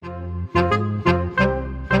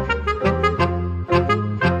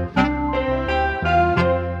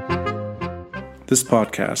This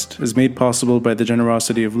podcast is made possible by the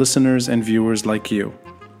generosity of listeners and viewers like you.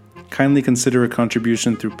 Kindly consider a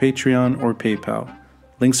contribution through Patreon or PayPal.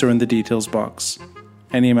 Links are in the details box.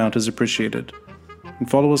 Any amount is appreciated. And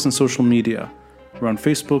follow us on social media. We're on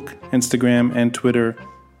Facebook, Instagram, and Twitter.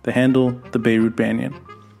 The handle, The Beirut Banyan.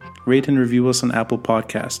 Rate and review us on Apple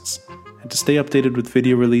Podcasts. And to stay updated with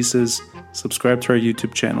video releases, subscribe to our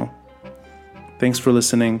YouTube channel. Thanks for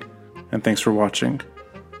listening, and thanks for watching.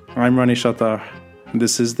 I'm Rani Shatar, and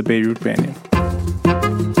this is The Beirut Banyan.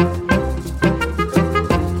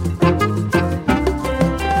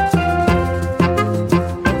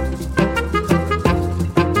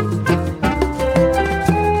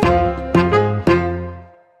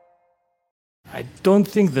 I don't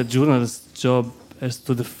think the journalist's job is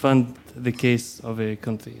to defend the case of a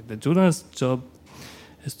country. The journalist's job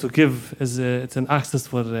is to give, it's an access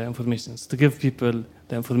for information, it's to give people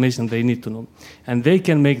the information they need to know. And they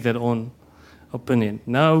can make their own opinion.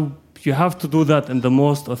 Now, you have to do that in the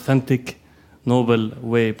most authentic, noble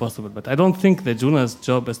way possible. But I don't think the journalist's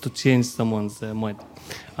job is to change someone's mind.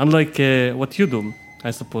 Unlike what you do,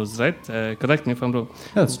 I suppose, right? Correct me if I'm wrong.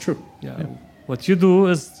 That's true. Yeah. What you do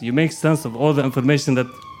is you make sense of all the information that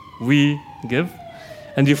we give,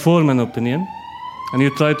 and you form an opinion, and you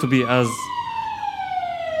try to be as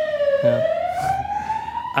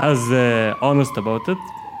honest about it,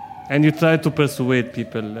 and you try to persuade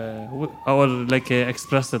people, or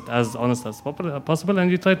express it as honest as possible, and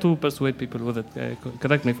you try to persuade people with it.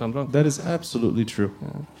 Correct me if I'm wrong. That is absolutely true.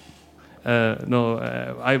 I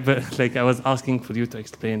was asking for you to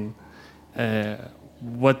explain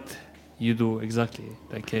what you do exactly.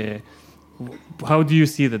 How do you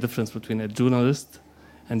see the difference between a journalist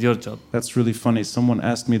and your job? That's really funny. Someone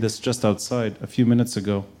asked me this just outside a few minutes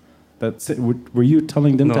ago. Were you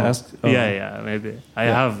telling them to ask? Oh. Yeah, maybe. I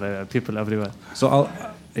have people everywhere. So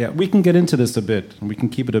we can get into this a bit, and we can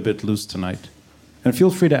keep it a bit loose tonight. And feel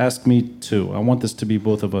free to ask me too. I want this to be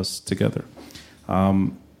both of us together.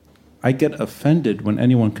 I get offended when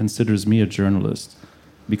anyone considers me a journalist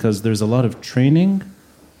because there's a lot of training,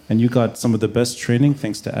 and you got some of the best training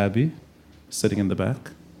thanks to Abby, sitting in the back.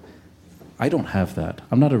 I don't have that.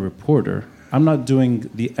 I'm not a reporter. I'm not doing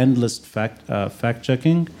the endless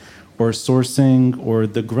fact-checking or sourcing or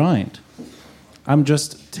the grind. I'm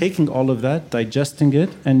just taking all of that, digesting it,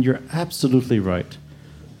 and you're absolutely right,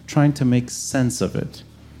 trying to make sense of it.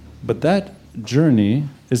 But that journey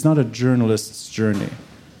is not a journalist's journey.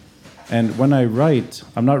 And when I write,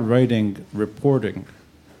 I'm not writing reporting.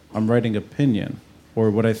 I'm writing opinion, or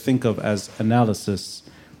what I think of as analysis,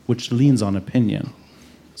 which leans on opinion.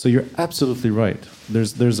 So you're absolutely right.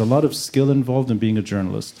 There's a lot of skill involved in being a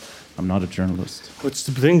journalist. I'm not a journalist. Which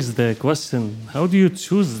brings the question, how do you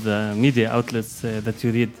choose the media outlets that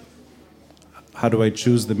you read? How do I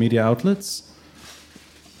choose the media outlets?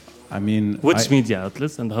 I mean... Which media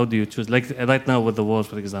outlets, and how do you choose? Like right now with the war,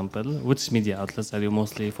 for example, which media outlets are you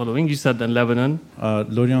mostly following? You said in Lebanon?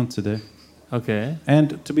 L'Orient today. Okay.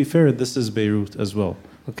 And to be fair, this is Beirut as well.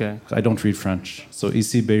 Okay. I don't read French, so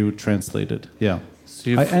ici Beirut translated. Yeah.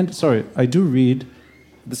 So I do read,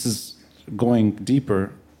 this is going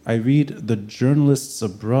deeper, I read the journalists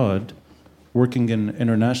abroad working in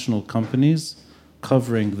international companies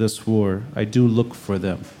covering this war. I do look for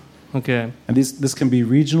them. Okay. And this can be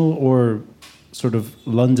regional or sort of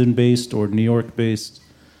London-based or New York-based.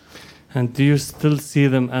 And do you still see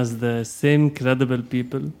them as the same credible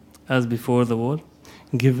people as before the war,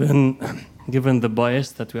 given the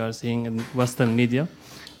bias that we are seeing in Western media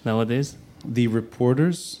nowadays? The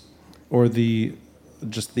reporters or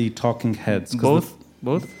just the talking heads? Both.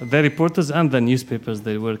 The reporters and the newspapers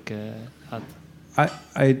they work at.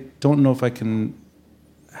 I don't know if I can.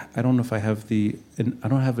 I don't know if I have I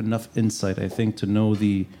don't have enough insight, I think, to know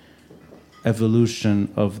the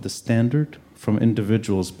evolution of the standard from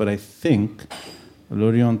individuals. But I think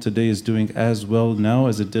L'Orient today is doing as well now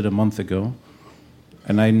as it did a month ago.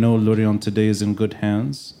 And I know L'Orient today is in good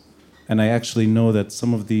hands. And I actually know that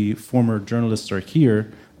some of the former journalists are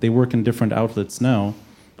here. They work in different outlets now.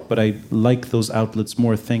 But I like those outlets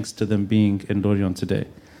more thanks to them being in L'Orient today.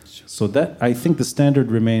 So that I think the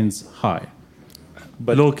standard remains high.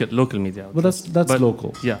 But local media outlets. Well, that's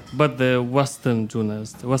local. Yeah, but the Western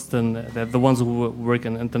journalists, the ones who work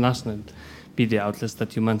in international media outlets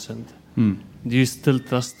that you mentioned, do you still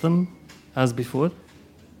trust them as before?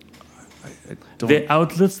 I don't. The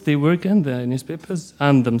outlets they work in, the newspapers,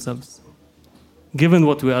 and themselves, given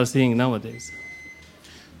what we are seeing nowadays.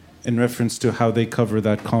 In reference to how they cover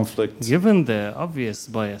that conflict? Given the obvious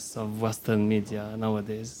bias of Western media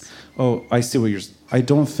nowadays. Oh, I see what you're saying. I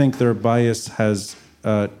don't think their bias has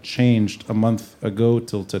changed a month ago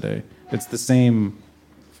till today. It's the same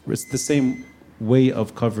way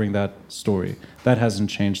of covering that story. That hasn't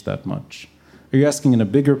changed that much. Are you asking in a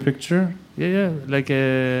bigger picture? Yeah. Like,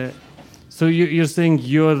 so you're saying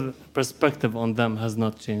your perspective on them has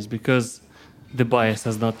not changed because the bias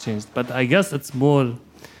has not changed. But I guess it's more,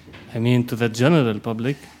 I mean, to the general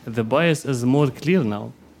public, the bias is more clear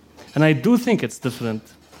now. And I do think it's different.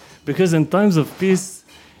 Because in times of peace,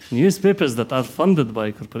 newspapers that are funded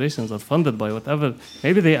by corporations or funded by whatever,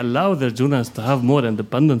 maybe they allow their journalists to have more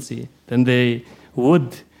independency than they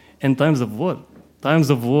would in times of war. Times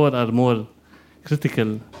of war are more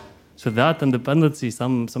critical. So that independency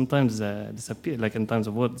sometimes disappears, like in times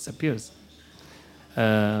of war, disappears.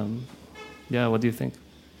 Yeah, what do you think?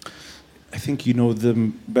 I think you know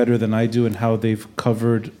them better than I do and how they've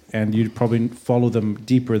covered, and you probably follow them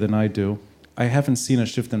deeper than I do. I haven't seen a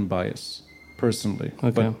shift in bias, personally.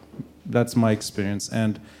 Okay. But that's my experience.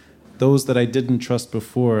 And those that I didn't trust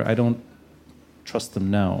before, I don't trust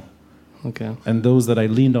them now. Okay. And those that I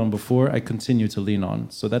leaned on before, I continue to lean on.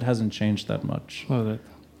 So that hasn't changed that much. All right.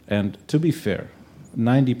 And to be fair,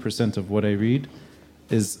 90% of what I read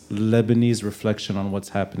is Lebanese reflection on what's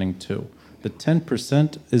happening too. The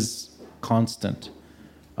 10% is constant.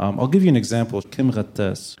 I'll give you an example. Kim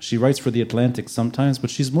Ghattas, she writes for The Atlantic sometimes, but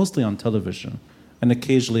she's mostly on television and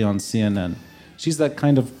occasionally on CNN. She's that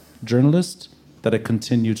kind of journalist that I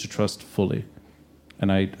continue to trust fully.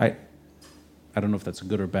 And I don't know if that's a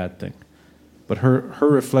good or bad thing. But her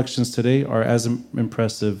reflections today are as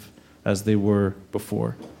impressive as they were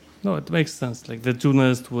before. No, it makes sense. Like the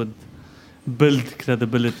journalist would build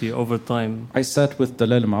credibility over time. I sat with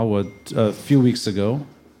Taleb Mawad a few weeks ago.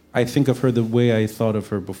 I think of her the way I thought of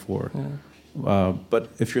her before. Yeah. But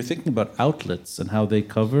if you're thinking about outlets and how they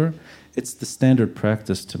cover, it's the standard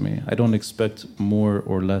practice to me. I don't expect more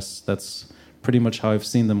or less. That's pretty much how I've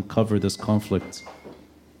seen them cover this conflict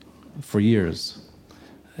for years.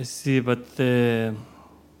 I see, but the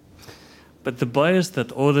bias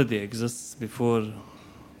that already exists before,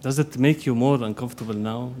 does it make you more uncomfortable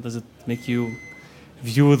now? Does it make you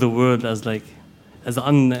view the world as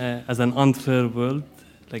an unfair world,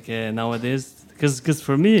 like nowadays? Because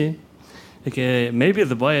for me, like maybe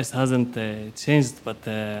the bias hasn't changed, but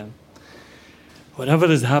whatever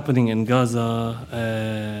is happening in Gaza,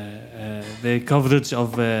 the coverage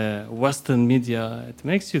of Western media, it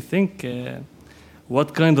makes you think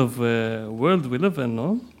what kind of world we live in,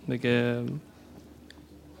 no? Like.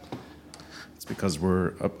 It's because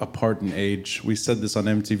we're apart in age. We said this on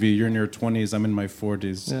MTV. You're in your 20s. I'm in my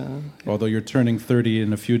 40s. Yeah. Although you're turning 30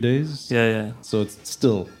 in a few days. Yeah. So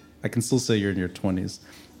I can still say you're in your 20s.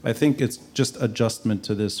 I think it's just adjustment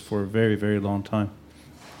to this for a very, very long time.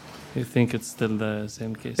 You think it's still the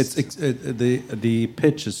same case? The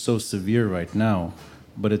pitch is so severe right now,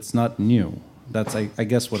 but it's not new. That's I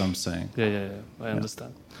guess what I'm saying. Yeah. I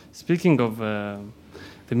understand. Speaking of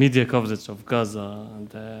the media coverage of Gaza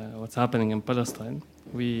and what's happening in Palestine,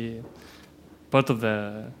 part of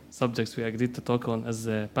the subjects we agreed to talk on is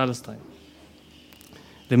Palestine.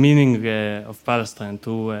 The meaning of Palestine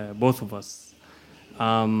to both of us.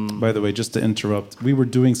 By the way, just to interrupt, we were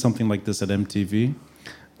doing something like this at MTV.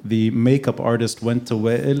 The makeup artist went to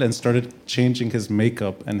Wael and started changing his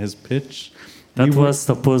makeup and his pitch. That was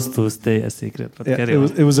supposed to stay a secret, but carry on.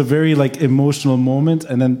 It was a very emotional moment,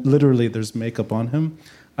 and then literally there's makeup on him.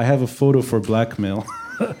 I have a photo for blackmail.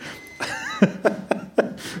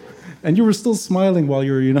 And you were still smiling while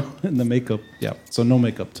you were, in the makeup. Yeah, so no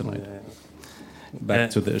makeup tonight. Back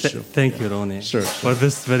to the issue. Thank you, Ronnie, sure. for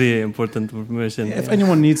this very important information. Yeah, if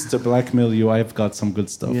anyone needs to blackmail you, I've got some good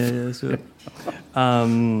stuff. Yeah, sure.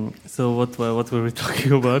 So what were we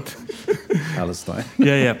talking about? Palestine.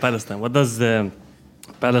 Yeah, Palestine. What does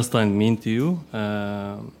Palestine mean to you?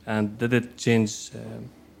 And did it change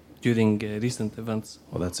during recent events?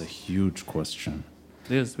 Well, that's a huge question.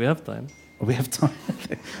 Yes, we have time. We have time.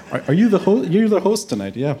 Are you the host? You're the host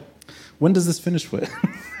tonight. Yeah. When does this finish with?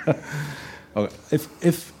 Okay.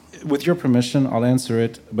 If with your permission, I'll answer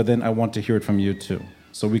it, but then I want to hear it from you too,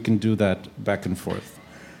 so we can do that back and forth.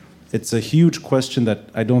 It's a huge question that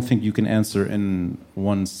I don't think you can answer in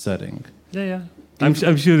one setting. Yeah. I'm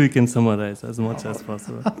sure you can summarize as much as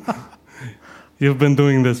possible. You've been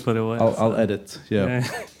doing this for a while. I'll edit. Yeah.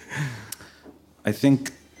 I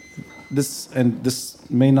think this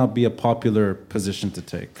may not be a popular position to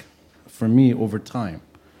take. For me, over time,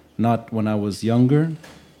 not when I was younger,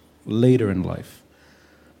 later in life.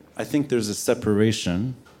 I think there's a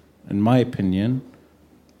separation, in my opinion,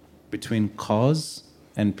 between cause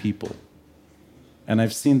and people. And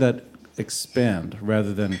I've seen that expand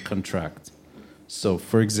rather than contract. So,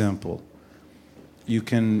 for example, you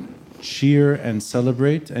can cheer and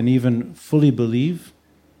celebrate and even fully believe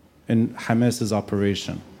in Hamas's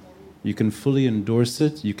operation. You can fully endorse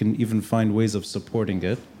it. You can even find ways of supporting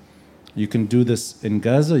it. You can do this in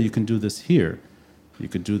Gaza. You can do this here. You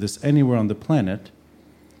could do this anywhere on the planet.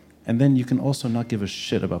 And then you can also not give a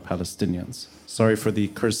shit about Palestinians. Sorry for the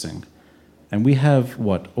cursing. And we have,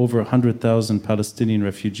 over 100,000 Palestinian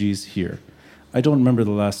refugees here. I don't remember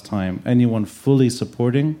the last time anyone fully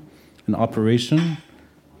supporting an operation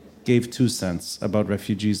gave 2 cents about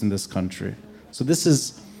refugees in this country. So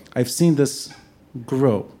I've seen this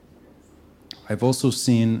grow. I've also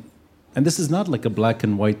seen, and this is not like a black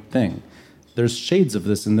and white thing. There's shades of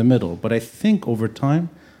this in the middle, but I think over time,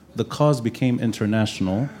 the cause became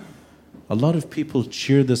international. A lot of people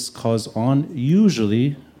cheer this cause on,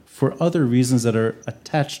 usually for other reasons that are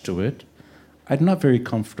attached to it. I'm not very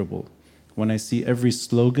comfortable when I see every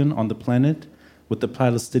slogan on the planet with the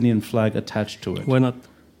Palestinian flag attached to it. Why not?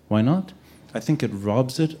 Why not? I think it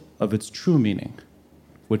robs it of its true meaning,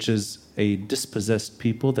 which is a dispossessed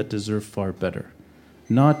people that deserve far better.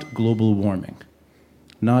 Not global warming,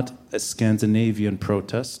 not a Scandinavian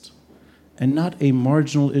protest, and not a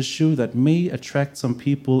marginal issue that may attract some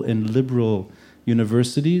people in liberal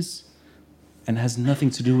universities and has nothing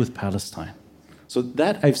to do with Palestine. So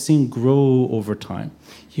that I've seen grow over time.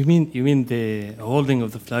 You mean the holding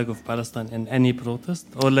of the flag of Palestine in any protest,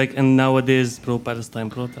 or like in nowadays pro-Palestine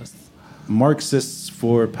protests? Marxists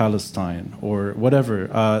for Palestine, or whatever.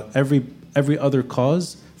 Every other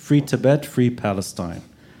cause, free Tibet, free Palestine.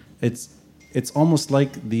 It's almost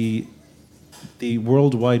like the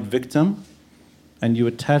worldwide victim, and you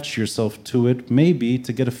attach yourself to it, maybe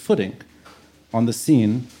to get a footing on the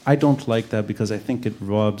scene. I don't like that because I think it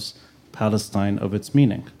robs Palestine of its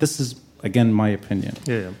meaning. This is, again, my opinion.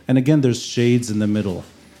 Yeah. And again, there's shades in the middle,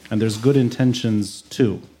 and there's good intentions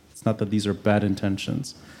too. It's not that these are bad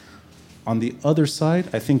intentions. On the other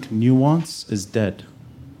side, I think nuance is dead.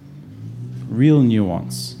 Real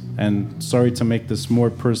nuance. And sorry to make this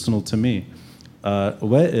more personal to me.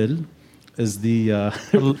 Wael is the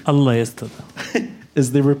Allah yesterday.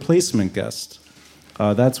 is the replacement guest.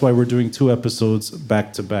 That's why we're doing 2 episodes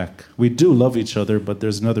back to back. We do love each other, but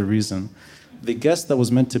there's another reason. The guest that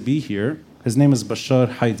was meant to be here, his name is Bashar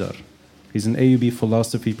Haidar. He's an AUB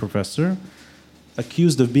philosophy professor,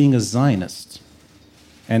 accused of being a Zionist.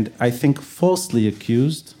 And I think falsely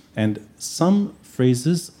accused, and some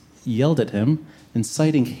phrases yelled at him,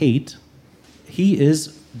 inciting hate. He is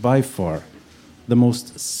by far the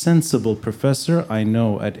most sensible professor I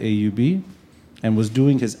know at AUB, and was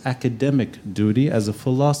doing his academic duty as a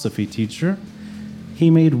philosophy teacher. He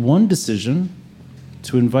made one decision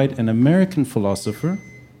to invite an American philosopher,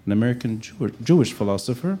 an American Jewish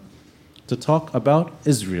philosopher, to talk about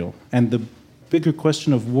Israel and the bigger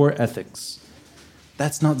question of war ethics.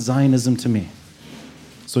 That's not Zionism to me.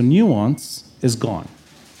 So nuance is gone.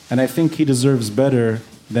 And I think he deserves better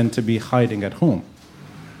than to be hiding at home.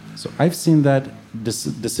 So I've seen that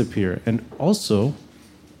disappear. And also,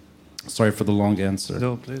 sorry for the long answer.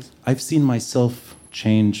 No, please. I've seen myself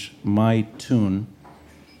change my tune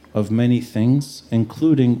of many things,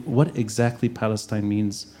 including what exactly Palestine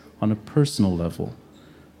means on a personal level.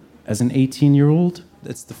 As an 18-year-old,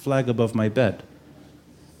 it's the flag above my bed.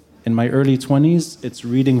 In my early 20s, it's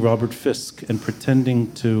reading Robert Fisk and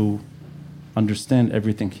pretending to understand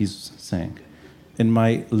everything he's saying. In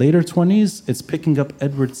my later 20s, it's picking up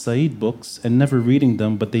Edward Said books and never reading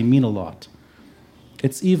them, but they mean a lot.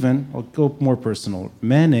 It's even, I'll go more personal,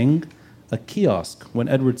 manning a kiosk when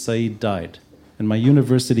Edward Said died in my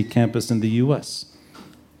university campus in the US.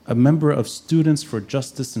 A member of Students for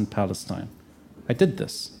Justice in Palestine. I did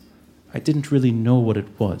this. I didn't really know what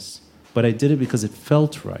it was, but I did it because it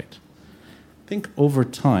felt right. I think over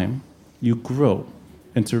time, you grow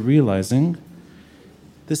into realizing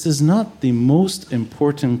this is not the most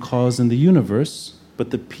important cause in the universe,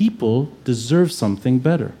 but the people deserve something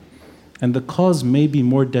better. And the cause may be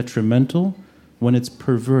more detrimental when it's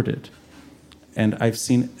perverted. And I've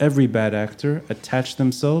seen every bad actor attach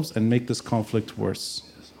themselves and make this conflict worse.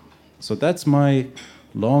 So that's my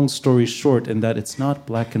long story short, in that it's not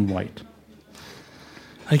black and white.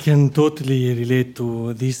 I can totally relate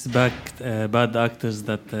to these bad actors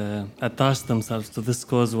that attach themselves to this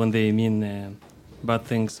cause when they mean bad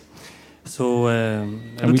things. So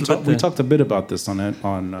we talked a bit about this on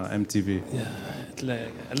MTV. Yeah,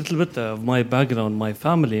 a little bit of my background. My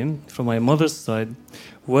family, from my mother's side,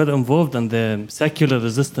 were involved in the secular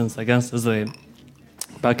resistance against Israel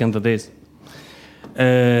back in the days.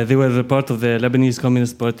 They were part of the Lebanese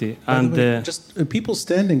Communist Party. And just people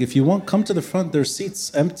standing, if you want, come to the front. There's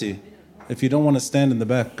seats empty if you don't want to stand in the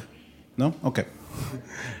back. No? Okay.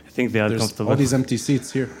 think they are There's comfortable. all these empty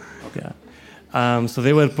seats here. Yeah. So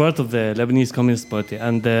they were part of the Lebanese Communist Party,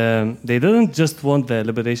 and they didn't just want the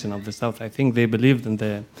liberation of the South. I think they believed in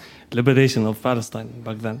the liberation of Palestine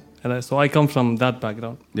back then. And so I come from that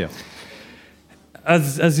background. Yeah.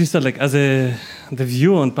 As you said, like the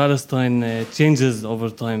view on Palestine changes over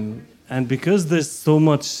time, and because there's so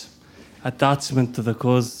much attachment to the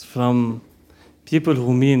cause from people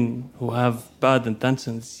who have bad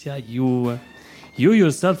intentions. Yeah, you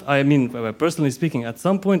yourself. I mean, personally speaking, at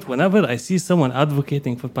some point, whenever I see someone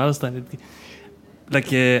advocating for Palestine,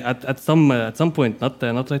 at some point, not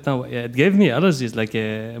right now, it gave me allergies.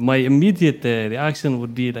 My immediate reaction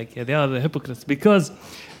would be they are hypocrites, because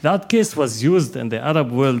that case was used in the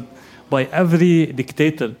Arab world by every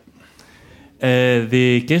dictator.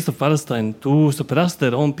 The case of Palestine to suppress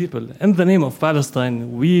their own people. In the name of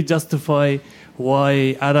Palestine, we justify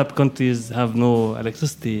why Arab countries have no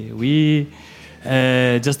electricity. We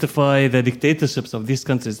justify the dictatorships of these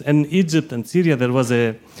countries. In Egypt and Syria, there was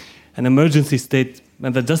an emergency state,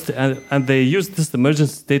 and they used this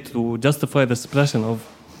emergency state to justify the suppression of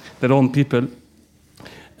their own people.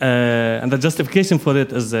 And the justification for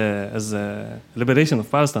it is liberation of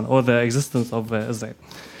Palestine, or the existence of Israel.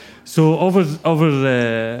 So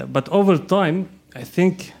but over time, I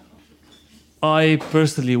think I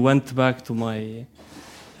personally went back to my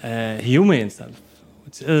humane self,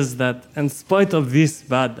 which is that in spite of these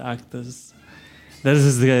bad actors, there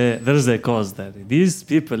is a cause there. These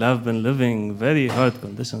people have been living very hard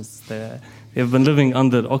conditions. They have been living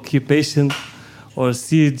under occupation or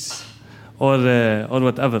siege or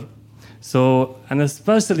whatever. So, and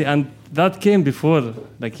that came before,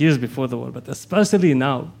 years before the war, but especially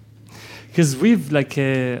now, because we've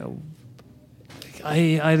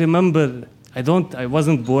I remember, I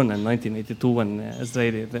wasn't born in 1982 when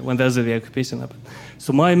the Israeli occupation happened.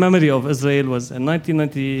 So my memory of Israel was in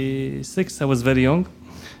 1996. I was very young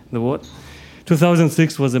in the war.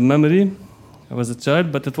 2006 was a memory. I was a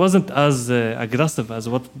child, but it wasn't as aggressive as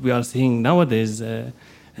what we are seeing nowadays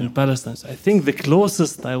in Palestine. So I think the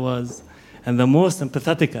closest I was and the most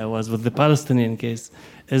empathetic I was with the Palestinian case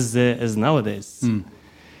is nowadays. Mm.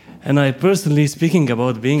 And I personally, speaking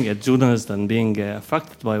about being a journalist and being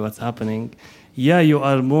affected by what's happening, yeah, you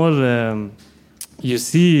are more, you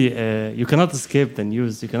see, you cannot escape the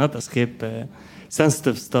news, you cannot escape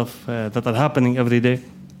sensitive stuff that are happening every day.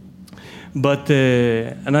 But,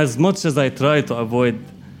 and as much as I try to avoid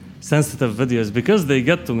sensitive videos, because they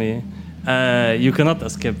get to me, you cannot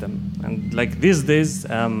escape them. And these days,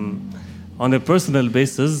 on a personal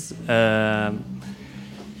basis,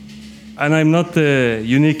 and I'm not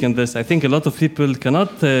unique in this. I think a lot of people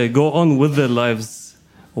cannot go on with their lives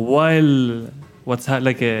while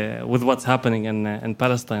with what's happening in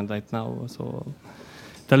Palestine right now. So,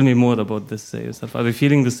 tell me more about this yourself. Are you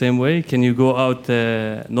feeling the same way? Can you go out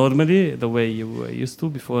normally the way you used to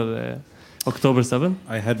before October 7?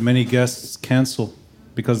 I had many guests cancel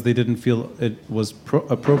because they didn't feel it was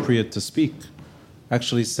appropriate to speak.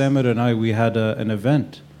 Actually, Samir and we had an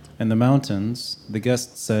event in the mountains. The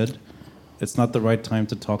guest said, it's not the right time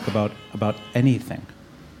to talk about anything.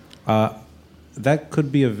 That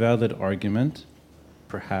could be a valid argument,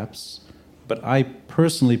 perhaps, but I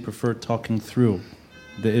personally prefer talking through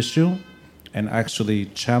the issue and actually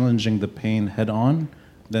challenging the pain head on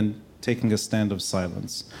than taking a stand of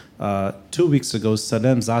silence. 2 weeks ago,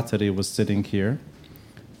 Salem Zatari was sitting here,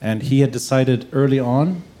 and he had decided early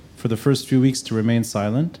on for the first few weeks to remain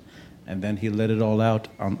silent, and then he let it all out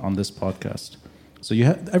on this podcast. So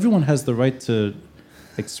everyone has the right to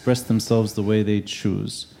express themselves the way they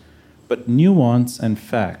choose. But nuance and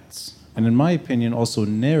facts, and in my opinion also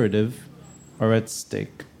narrative, are at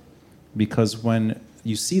stake. Because when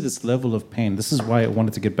you see this level of pain, this is why I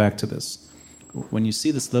wanted to get back to this. When you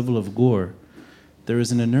see this level of gore, there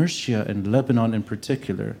is an inertia in Lebanon in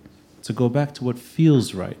particular to go back to what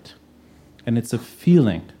feels right. And it's a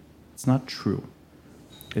feeling. It's not true.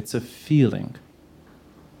 It's a feeling.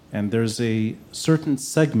 And there's a certain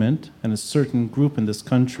segment and a certain group in this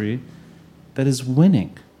country that is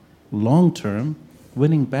winning, long-term,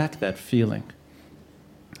 winning back that feeling.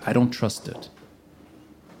 I don't trust it.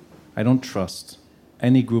 I don't trust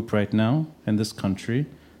any group right now in this country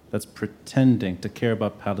that's pretending to care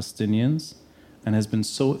about Palestinians and has been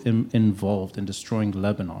so involved in destroying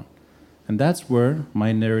Lebanon. And that's where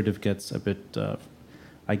my narrative gets a bit,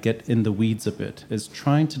 I get in the weeds a bit, is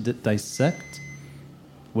trying to dissect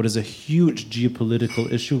what is a huge geopolitical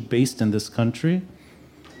issue based in this country,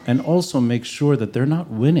 and also make sure that they're not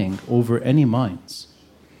winning over any minds.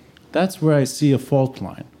 That's where I see a fault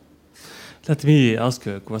line. Let me ask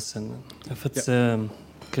you a question. If it's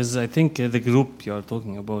Because I think the group you are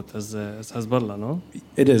talking about is Hezbollah, no?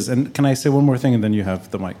 It is. And can I say one more thing and then you have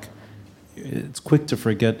the mic? It's quick to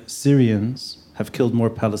forget Syrians have killed more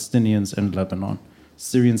Palestinians in Lebanon.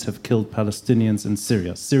 Syrians have killed Palestinians in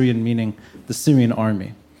Syria. Syrian meaning the Syrian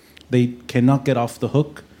army. They cannot get off the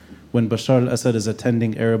hook when Bashar al-Assad is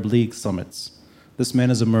attending Arab League summits. This man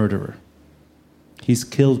is a murderer. He's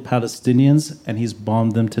killed Palestinians and he's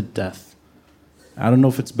bombed them to death. I don't know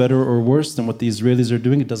if it's better or worse than what the Israelis are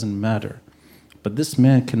doing. It doesn't matter. But this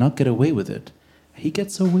man cannot get away with it. He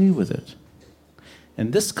gets away with it.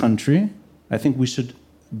 In this country, I think we should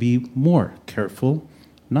be more careful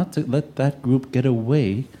not to let that group get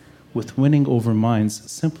away with winning over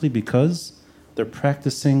minds simply because they're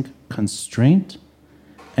practicing constraint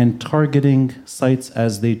and targeting sites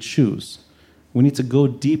as they choose. We need to go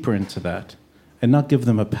deeper into that and not give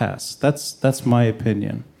them a pass. That's my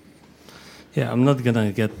opinion. Yeah, I'm not going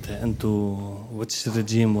to get into which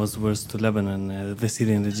regime was worse to Lebanon, the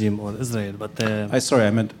Syrian regime or Israel, but...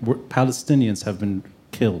 I meant Palestinians have been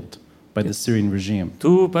killed by the Syrian regime.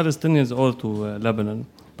 To Palestinians or to Lebanon.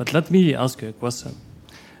 But let me ask you a question.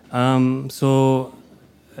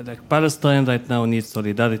 Like Palestine right now needs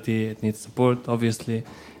solidarity, it needs support, obviously.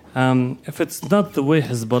 If it's not the way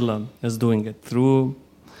Hezbollah is doing it, through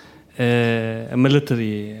a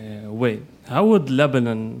military way, how would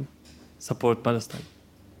Lebanon support Palestine?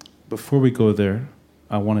 Before we go there,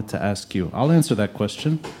 I wanted to ask you. I'll answer that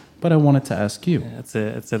question, but I wanted to ask you. Yeah,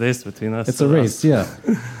 it's a race between us. It's a race, yeah.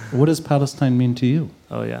 What does Palestine mean to you?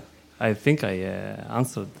 Oh, yeah. I think I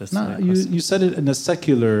answered this. No, you said it in a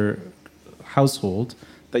secular household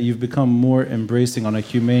that you've become more embracing on a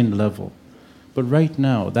humane level. But right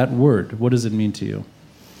now, that word, what does it mean to you?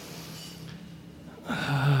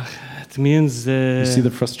 It means... you see the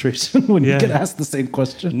frustration when you get asked the same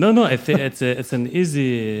question? No, I think it's an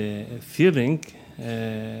easy feeling.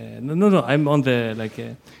 No, I'm on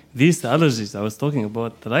the, these allergies I was talking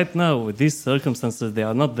about. Right now, with these circumstances, they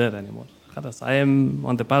are not there anymore. I am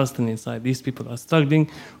on the Palestinian side. These people are struggling.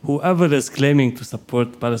 Whoever is claiming to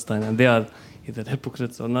support Palestine, and they are either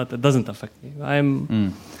hypocrites or not, it doesn't affect me.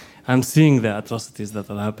 I'm seeing the atrocities that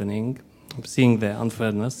are happening. I'm seeing the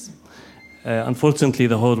unfairness. Unfortunately,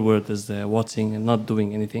 the whole world is watching and not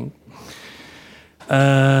doing anything.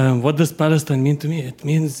 What does Palestine mean to me? It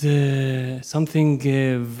means something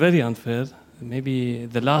very unfair. Maybe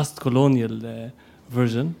the last colonial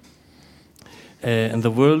version in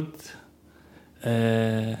the world.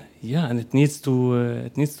 And it needs to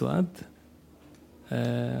end.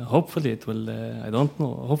 Hopefully it will. I don't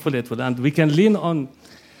know. Hopefully it will end. We can lean on.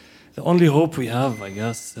 The only hope we have, I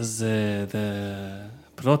guess, is the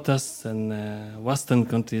protests in Western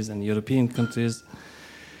countries and European countries,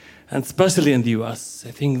 and especially in the US.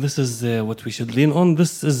 I think this is what we should lean on.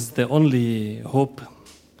 This is the only hope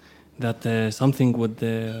that something would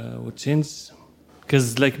change.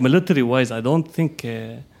 Because, military-wise, I don't think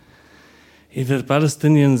either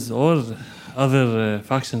Palestinians or other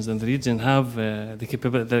factions in the region have the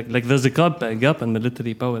capability. There's a gap in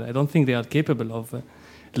military power. I don't think they are capable of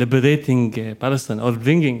liberating Palestine or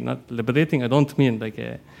not liberating. I don't mean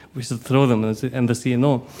we should throw them in the sea,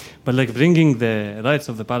 no, but bringing the rights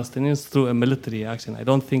of the Palestinians through a military action. I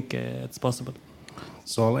don't think it's possible.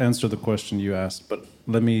 So I'll answer the question you asked, but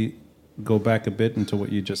let me go back a bit into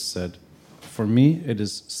what you just said. For me, it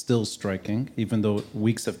is still striking, even though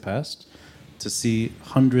weeks have passed, to see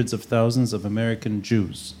hundreds of thousands of American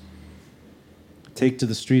Jews take to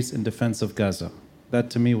the streets in defense of Gaza. That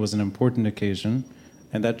to me was an important occasion.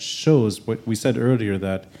 And that shows what we said earlier,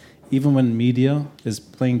 that even when media is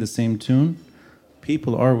playing the same tune,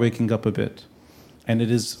 people are waking up a bit. And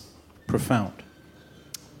it is profound.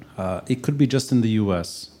 It could be just in the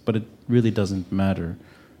US, but it really doesn't matter.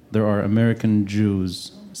 There are American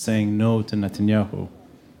Jews saying no to Netanyahu.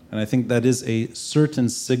 And I think that is a certain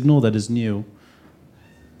signal that is new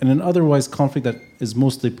in an otherwise conflict that is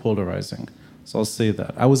mostly polarizing. So I'll say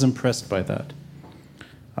that. I was impressed by that.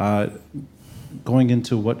 Going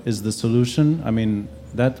into what is the solution, I mean,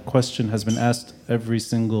 that question has been asked every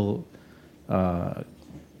single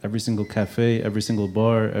cafe, every single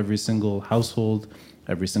bar, every single household,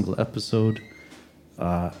 every single episode.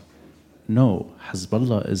 No,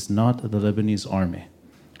 Hezbollah is not the Lebanese army.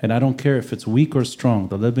 And I don't care if it's weak or strong.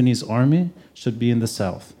 The Lebanese army should be in the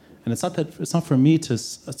south. And it's not for me to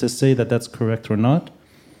say that that's correct or not.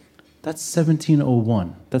 That's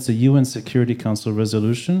 1701. That's a UN Security Council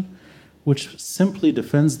resolution which simply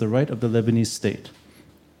defends the right of the Lebanese state.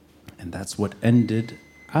 And that's what ended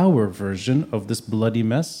our version of this bloody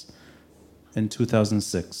mess in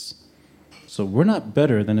 2006. So we're not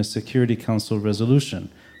better than a Security Council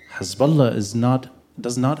resolution. Hezbollah is not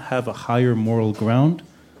does not have a higher moral ground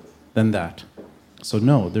than that. So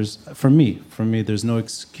no, for me, there's no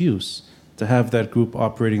excuse to have that group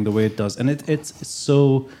operating the way it does. And it's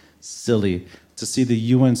so silly to see the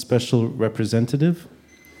UN Special Representative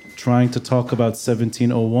trying to talk about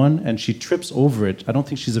 1701, and she trips over it. I don't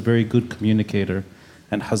think she's a very good communicator,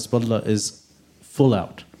 and Hezbollah is full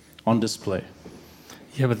out on display.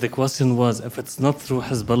 Yeah, but the question was, if it's not through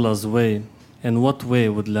Hezbollah's way, in what way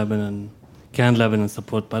can Lebanon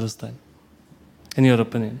support Palestine? In your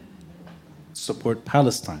opinion? Support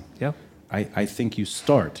Palestine. Yeah. I think you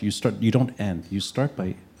don't end. You start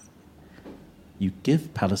by, you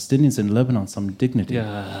give Palestinians in Lebanon some dignity.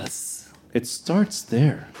 Yes. It starts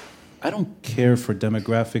there. I don't care for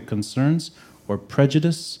demographic concerns or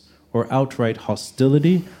prejudice or outright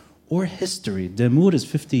hostility or history. Damour is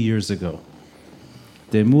 50 years ago.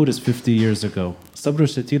 Sabra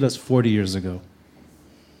Shatila is 40 years ago.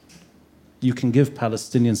 You can give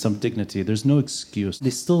Palestinians some dignity. There's no excuse. They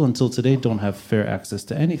still, until today, don't have fair access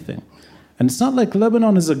to anything. And it's not like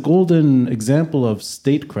Lebanon is a golden example of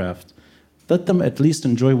statecraft. Let them at least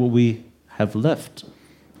enjoy what we have left.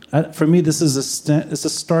 For me, this is it's a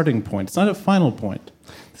starting point. It's not a final point.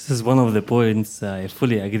 This is one of the points I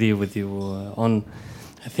fully agree with you on.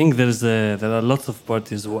 I think there are lots of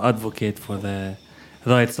parties who advocate for the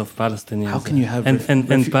rights of Palestinians. How can you have... And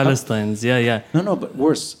Palestinians, yeah. No, but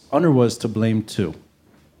worse. UNRWA is to blame too.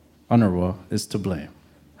 UNRWA is to blame.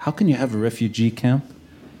 How can you have a refugee camp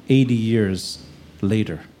 80 years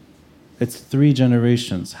later? It's 3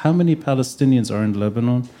 generations. How many Palestinians are in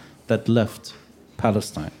Lebanon that left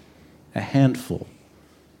Palestine? A handful.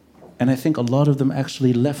 And I think a lot of them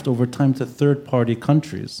actually left over time to third-party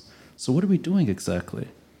countries. So what are we doing exactly?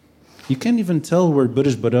 You can't even tell where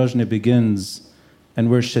Burj Barajne begins and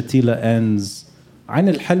where Shatila ends. Ain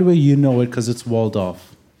al-Halwa, you know it because it's walled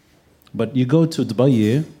off. But you go to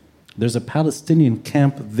Dubai, there's a Palestinian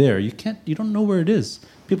camp there. You don't know where it is.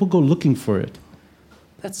 People go looking for it.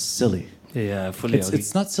 That's silly. Yeah, fully agree.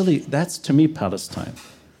 It's not silly. That's, to me, Palestine.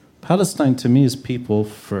 Palestine, to me, is people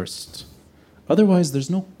first. Otherwise, there's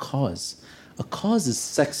no cause. A cause is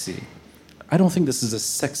sexy. I don't think this is a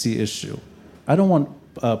sexy issue. I don't want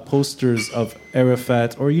posters of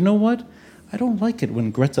Arafat, or you know what? I don't like it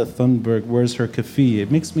when Greta Thunberg wears her keffiyeh.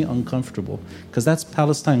 It makes me uncomfortable, because that's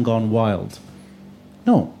Palestine gone wild.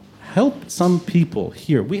 No, help some people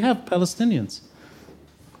here. We have Palestinians.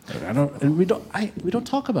 We don't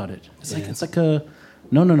talk about it. It's like a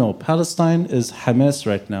no. Palestine is Hamas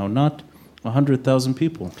right now, not 100,000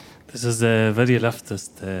 people. This is a very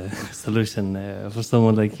leftist solution for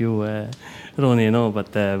someone like you, Ronnie.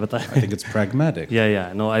 But I think it's pragmatic.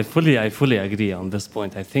 Yeah. No, I fully agree on this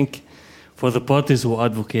point. I think for the parties who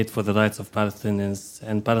advocate for the rights of Palestinians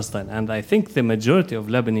and Palestine, and I think the majority of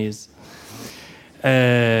Lebanese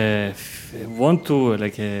want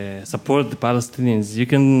to support the Palestinians.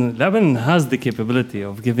 Lebanon has the capability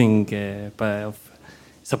of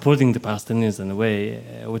supporting the Palestinians in a way,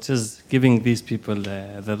 which is giving these people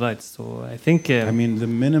the rights. So I think... the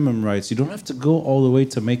minimum rights. You don't have to go all the way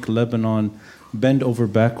to make Lebanon bend over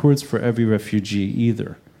backwards for every refugee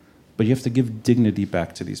either. But you have to give dignity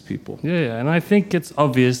back to these people. Yeah, and I think it's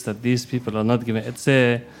obvious that these people are not given... It's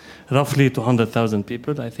roughly 200,000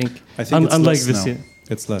 people, I think. It's less now.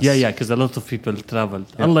 It's less. Yeah, because a lot of people traveled.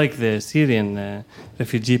 Yeah. Unlike the Syrian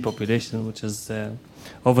refugee population, which is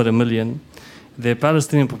over 1 million, the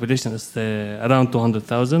Palestinian population is around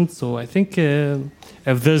 200,000. So I think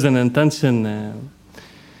if there's an intention,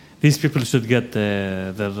 these people should get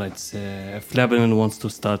their rights. If Lebanon wants to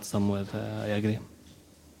start somewhere, I agree.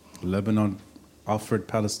 Lebanon offered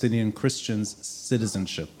Palestinian Christians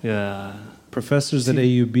citizenship. Yeah. Professors at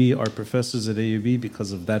AUB are professors at AUB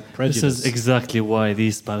because of that prejudice. This is exactly why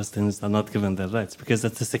these Palestinians are not given their rights, because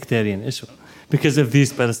that's a sectarian issue. Because if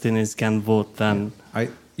these Palestinians can vote, then...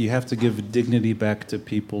 You have to give dignity back to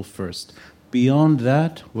people first. Beyond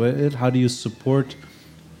that, how do you support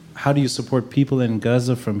people in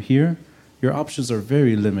Gaza from here? Your options are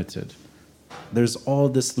very limited. There's all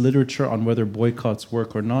this literature on whether boycotts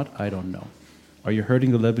work or not. I don't know. Are you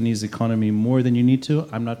hurting the Lebanese economy more than you need to?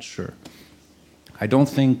 I'm not sure. I don't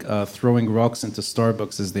think throwing rocks into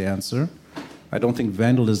Starbucks is the answer. I don't think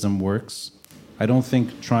vandalism works. I don't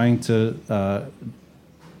think trying to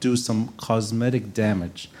do some cosmetic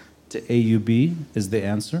damage to AUB is the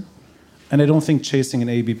answer. And I don't think chasing an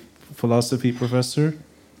AUB philosophy professor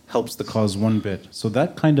helps the cause one bit. So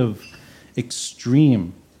that kind of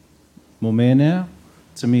extreme mumena,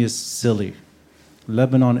 to me, is silly.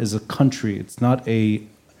 Lebanon is a country. It's not a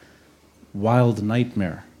wild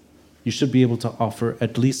nightmare. You should be able to offer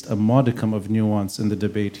at least a modicum of nuance in the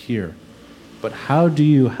debate here. But how do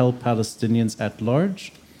you help Palestinians at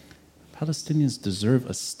large? Palestinians deserve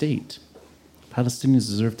a state. Palestinians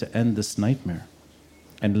deserve to end this nightmare.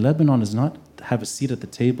 And Lebanon does not have a seat at the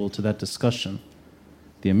table to that discussion.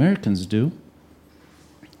 The Americans do.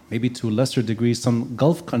 Maybe to a lesser degree, some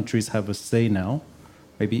Gulf countries have a say now.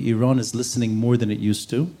 Maybe Iran is listening more than it used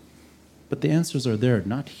to. But the answers are there,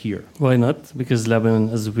 not here. Why not? Because Lebanon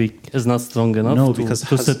is weak, is not strong enough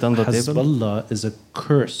to sit on the table? Hezbollah is a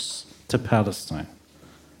curse to Palestine.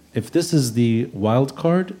 If this is the wild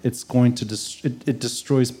card, it's going to it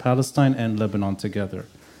destroys Palestine and Lebanon together.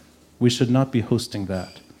 We should not be hosting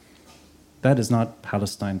that. That is not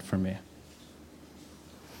Palestine for me.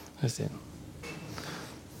 I see.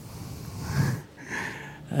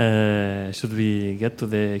 Should we get to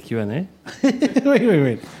the Q&A?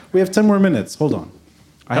 Wait. We have 10 more minutes. Hold on.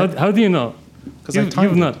 How do you know? Because I timed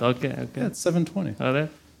you've it. not. Okay. Yeah, it's 7:20. All right.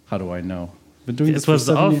 How do I know? Been doing this It for was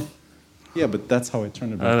 7 off. years. Yeah, but that's how I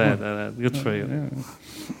turn it back All on. right. Good for you. Yeah.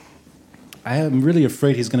 I am really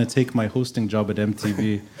afraid he's going to take my hosting job at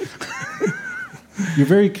MTV.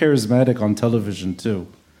 You're very charismatic on television too.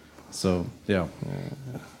 So, yeah.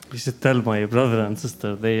 You should tell my brother and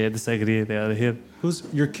sister. They disagree. They are here.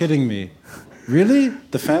 You're kidding me. Really?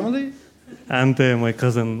 The family? And my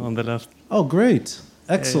cousin on the left. Oh, great.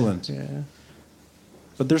 Excellent. Yeah.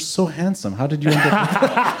 But they're so handsome. How did you end up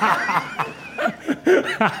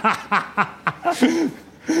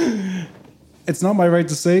It's not my right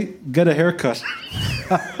to say, get a haircut.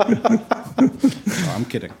 No, I'm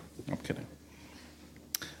kidding.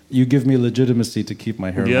 You give me legitimacy to keep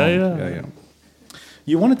my hair long. Yeah.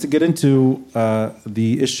 You wanted to get into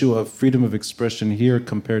the issue of freedom of expression here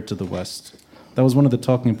compared to the West. That was one of the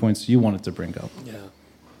talking points you wanted to bring up. Yeah.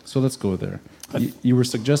 So let's go there. You were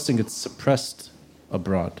suggesting it's suppressed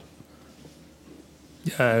abroad.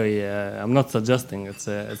 Yeah. I'm not suggesting. It's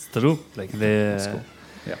true. Like That's cool.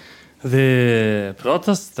 Yeah. the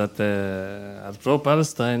protests that are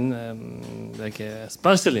pro-Palestine,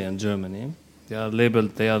 especially in Germany, they are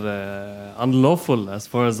labeled. They are unlawful as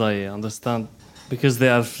far as I understand, because they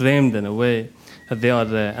are framed in a way that they are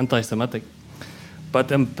anti-Semitic.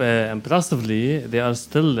 But impressively, they are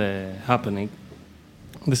still happening.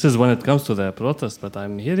 This is when it comes to the protests, but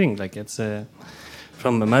I'm hearing it's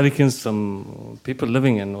from Americans, from people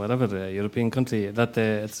living in whatever European country, that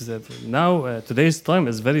it's now today's time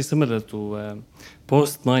is very similar to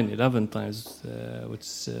post 9/11 times,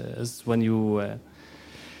 which is when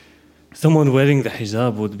someone wearing the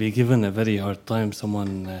hijab would be given a very hard time.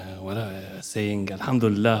 Someone saying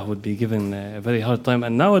Alhamdulillah would be given a very hard time.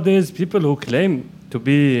 And nowadays, people who claim to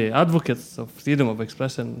be advocates of freedom of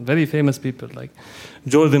expression, very famous people like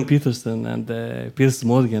Jordan Peterson and Piers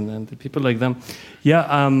Morgan and people like them,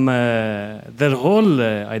 their whole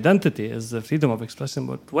identity is freedom of expression.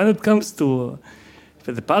 But when it comes to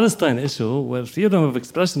the Palestine issue, where freedom of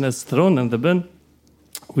expression is thrown in the bin,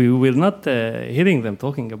 we're not hearing them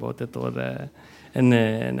talking about it or in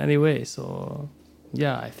any way. So,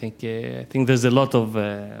 I think there's a lot of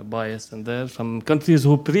bias in there from countries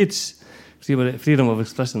who preach freedom of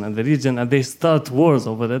expression in the region, and they start wars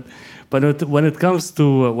over it. But when it comes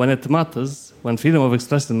to when it matters, when freedom of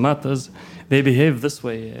expression matters, they behave this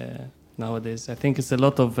way nowadays. I think it's a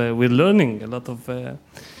lot of we're learning a lot of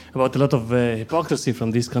about a lot of hypocrisy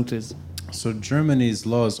from these countries. So Germany's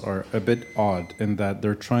laws are a bit odd in that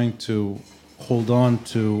they're trying to hold on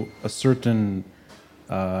to a certain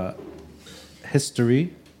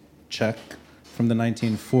history check from the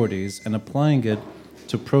 1940s and applying it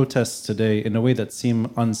to protests today in a way that seem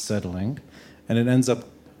unsettling, and it ends up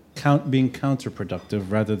being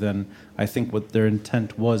counterproductive rather than, I think, what their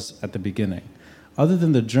intent was at the beginning. Other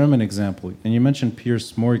than the German example, and you mentioned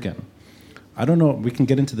Piers Morgan, I don't know, we can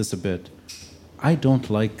get into this a bit. I don't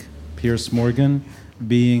like Piers Morgan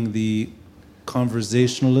being the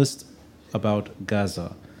conversationalist about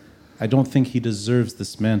Gaza. I don't think he deserves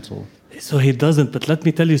this mantle. So he doesn't, but let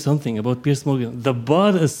me tell you something about Piers Morgan. The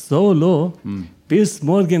bar is so low. Piers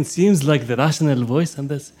Morgan seems like the rational voice on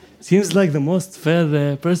this. Seems like the most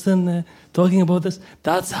fair person talking about this.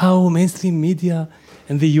 That's how mainstream media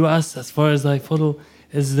in the US, as far as I follow,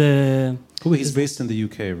 is the... He's based in the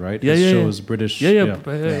UK, right? Yeah, His show is British.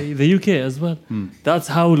 The UK as well. That's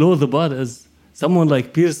how low the bar is. Someone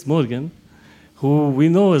like Piers Morgan, who we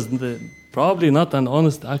know is probably not an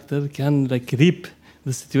honest actor, can reap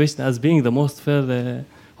the situation as being the most fair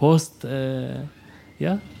host.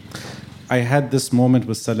 I had this moment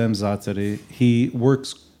with Salem Zatari. He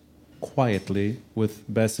works quietly with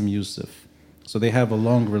Bassem Youssef. So they have a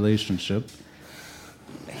long relationship.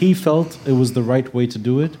 He felt it was the right way to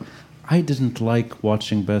do it. I didn't like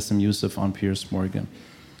watching Bassem Youssef on Piers Morgan.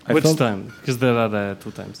 Which time? Because there are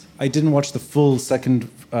 2 times. I didn't watch the full second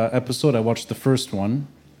episode. I watched the first one,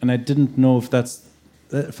 and I didn't know if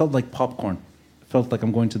it felt like popcorn. It felt like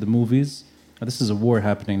I'm going to the movies. This is a war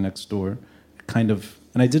happening next door, kind of.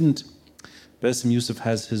 And I didn't. Bassem Youssef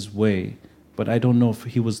has his way, but I don't know if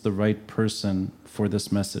he was the right person for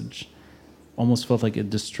this message. Almost felt like it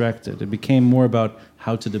distracted. It became more about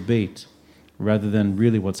how to debate rather than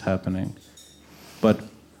really what's happening. But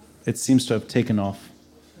it seems to have taken off.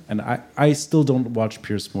 And I still don't watch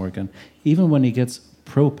Piers Morgan. Even when he gets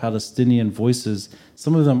pro-Palestinian voices,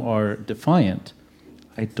 some of them are defiant.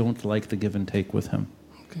 I don't like the give and take with him.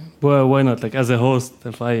 Okay. Well, why not? Like as a host,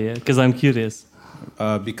 because I'm curious.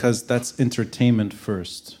 Because that's entertainment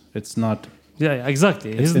first. It's not... Yeah,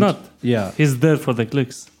 exactly. He's not. Yeah. He's there for the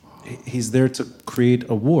clicks. He's there to create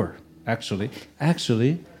a war, actually.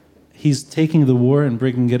 Actually, he's taking the war and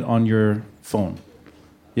bringing it on your phone.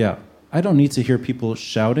 Yeah. I don't need to hear people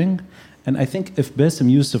shouting. And I think if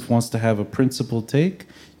Bassem Youssef wants to have a principled take,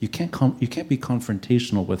 you can't be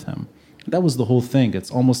confrontational with him. That was the whole thing.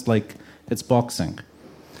 It's almost like it's boxing.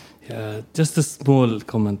 Yeah, just a small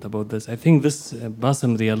comment about this. I think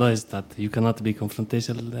Bassem realized that you cannot be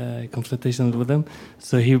confrontational with him.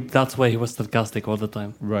 So that's why he was sarcastic all the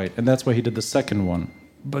time. Right, and that's why he did the second one.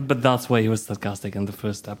 But that's why he was sarcastic in the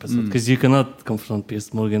first episode, because you cannot confront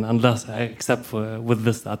Piers Morgan except with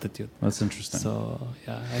this attitude. That's interesting. So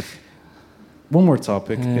yeah. One more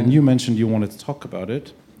topic, and you mentioned you wanted to talk about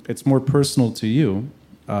it. It's more personal to you.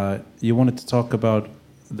 You wanted to talk about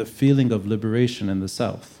the feeling of liberation in the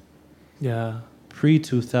South. Yeah.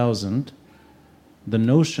 Pre-2000, the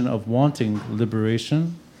notion of wanting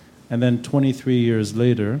liberation, and then 23 years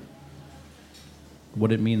later,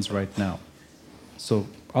 what it means right now. So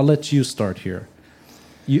I'll let you start here.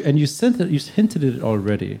 You hinted at it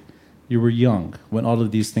already. You were young when all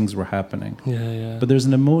of these things were happening. Yeah. But there's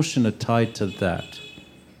an emotion tied to that.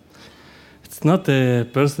 It's not a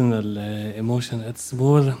personal emotion. It's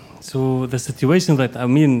more so the situation that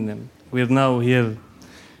we're now here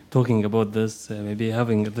talking about this, maybe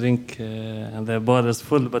having a drink, and the bar is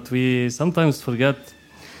full. But we sometimes forget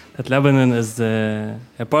that Lebanon is a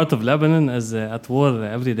part of Lebanon is at war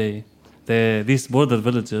every day. These border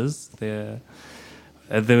villages,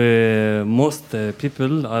 most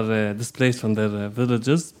people are displaced from their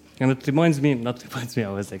villages, and it I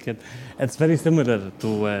was a kid. It's very similar to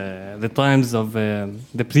the times of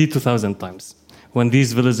the pre-2000 times, when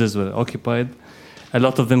these villages were occupied. A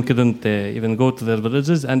lot of them couldn't even go to their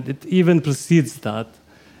villages, and it even precedes that,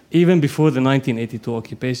 even before the 1982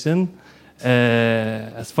 occupation.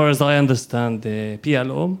 As far as I understand, the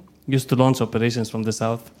PLO used to launch operations from the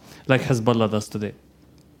south, like Hezbollah does today.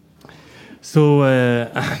 So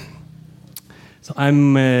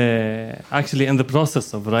I'm actually in the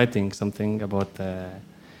process of writing something about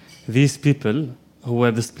these people who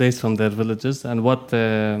were displaced from their villages and what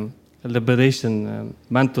liberation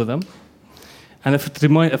meant to them. And if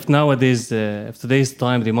today's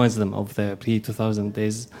time reminds them of the pre-2000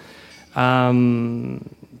 days, I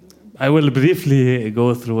will briefly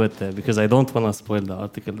go through it because I don't want to spoil the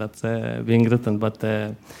article that's being written. But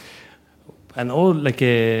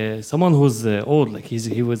someone who's old, like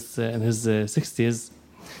he was in his 60s,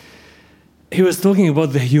 he was talking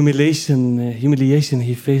about the humiliation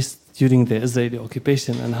he faced during the Israeli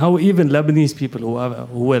occupation, and how even Lebanese people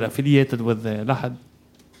who were affiliated with the Lahad,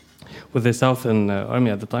 with the Southern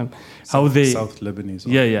Army at the time, South Lebanese.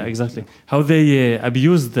 Yeah, exactly. How they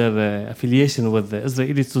abused their affiliation with the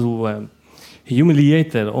Israelis to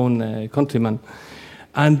humiliate their own countrymen.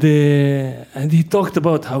 And he talked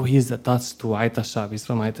about how he's attached to Ait al-Shab. He's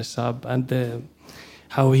from Ait al-Shab, and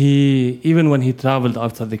how even when he traveled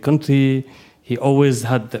outside the country, he always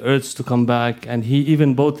had the urge to come back. And he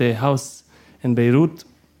even bought a house in Beirut,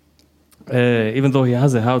 even though he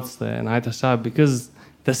has a house in Ait al-Shab, because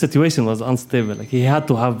the situation was unstable. Like, he had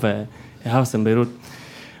to have a house in Beirut.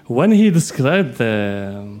 When he described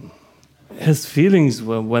his feelings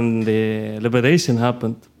when the liberation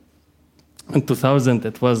happened in 2000,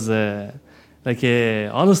 it was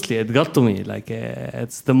honestly, it got to me.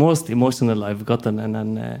 It's the most emotional I've gotten in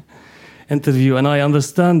an interview, and I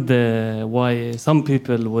understand why some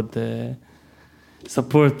people would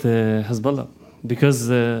support Hezbollah,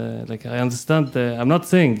 because I understand. I'm not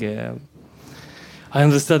saying. I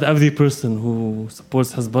understand every person who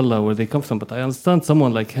supports Hezbollah, where they come from, but I understand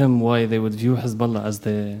someone like him, why they would view Hezbollah as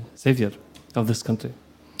the savior of this country.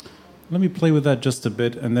 Let me play with that just a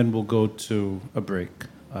bit, and then we'll go to a break.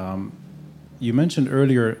 You mentioned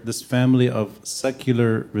earlier this family of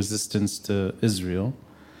secular resistance to Israel,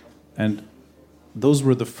 and those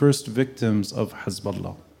were the first victims of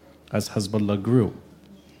Hezbollah, as Hezbollah grew.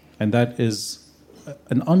 And that is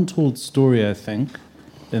an untold story, I think,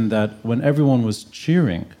 in that when everyone was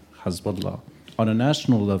cheering Hezbollah on a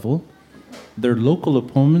national level, their local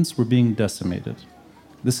opponents were being decimated.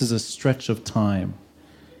 This is a stretch of time.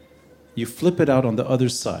 You flip it out on the other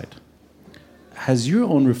side. Has your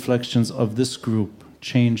own reflections of this group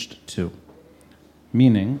changed too?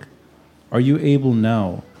 Meaning, are you able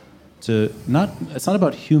now to it's not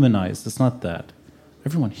about humanize, it's not that.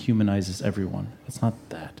 Everyone humanizes everyone. It's not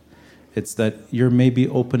that. It's that you're maybe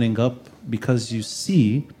opening up because you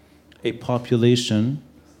see a population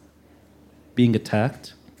being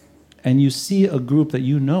attacked and you see a group that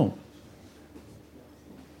you know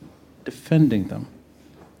defending them.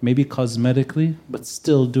 Maybe cosmetically, but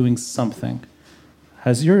still doing something.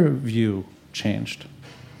 Has your view changed?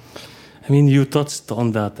 I mean, you touched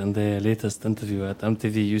on that in the latest interview at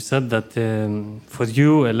MTV. You said that for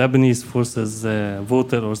you, a Lebanese forces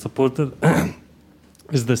voter or supporter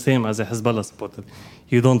is the same as a Hezbollah supporter.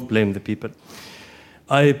 You don't blame the people.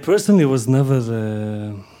 I personally was never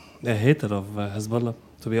a hater of Hezbollah,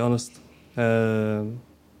 to be honest.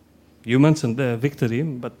 You mentioned victory,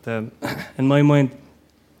 but in my mind,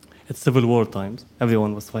 it's civil war times.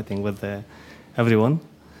 Everyone was fighting with everyone.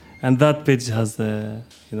 And that page has, we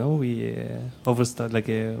we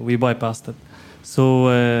bypassed it. So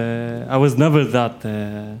I was never that,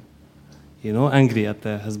 angry at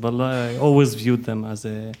Hezbollah. I always viewed them as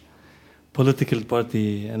a political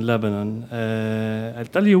party in Lebanon. I'll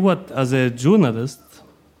tell you what, as a journalist,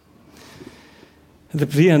 the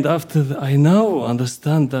pre and after, I now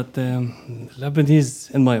understand that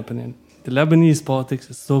Lebanese, in my opinion, the Lebanese politics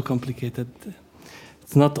is so complicated.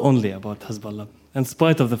 It's not only about Hezbollah. In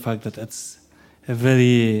spite of the fact that it's a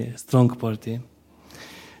very strong party,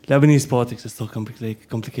 Lebanese politics is so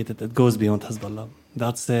complicated. It goes beyond Hezbollah.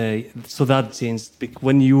 So that changed.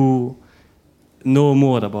 When you know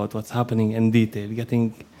more about what's happening in detail,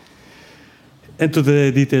 getting into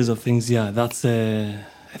the details of things,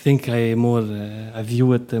 I think I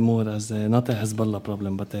view it more as not a Hezbollah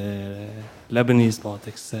problem, but a Lebanese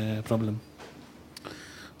politics problem.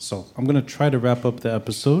 So I'm going to try to wrap up the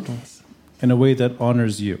episode in a way that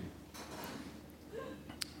honors you.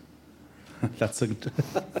 Is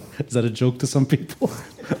that a joke to some people?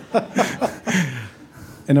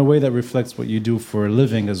 In a way that reflects what you do for a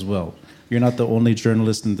living as well. You're not the only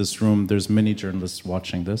journalist in this room. There's many journalists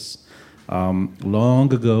watching this.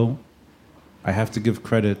 Long ago, I have to give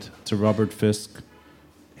credit to Robert Fisk.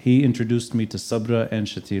 He introduced me to Sabra and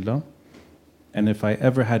Shatila. And if I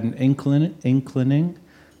ever had an inclining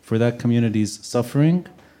for that community's suffering,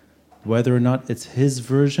 whether or not it's his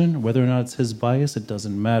version, whether or not it's his bias, it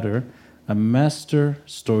doesn't matter. A master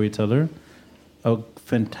storyteller, a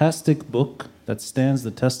fantastic book that stands the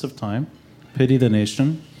test of time, Pity the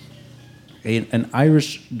Nation, an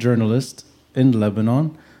Irish journalist in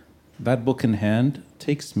Lebanon. That book in hand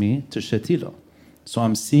takes me to Shatila. So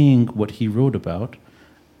I'm seeing what he wrote about,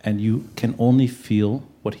 and you can only feel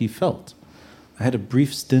what he felt. I had a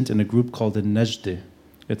brief stint in a group called the Nejde.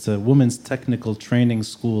 It's a women's technical training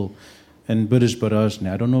school in Burj Barajne.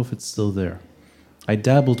 I don't know if it's still there. I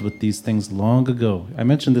dabbled with these things long ago. I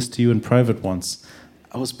mentioned this to you in private once.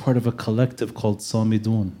 I was part of a collective called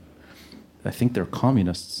Samidun. I think they're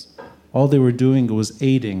communists. All they were doing was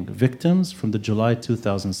aiding victims from the July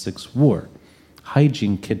 2006 war.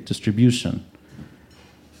 Hygiene kit distribution.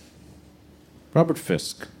 Robert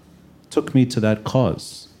Fisk took me to that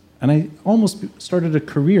cause. And I almost started a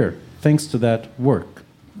career thanks to that work.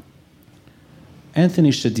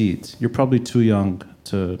 Anthony Shadid, you're probably too young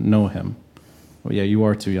to know him. Well, yeah, you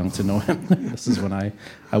are too young to know him. This is when I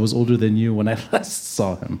was older than you when I last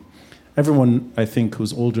saw him. Everyone, I think,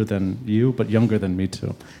 who's older than you, but younger than me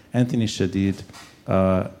too. Anthony Shadid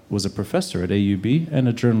was a professor at AUB and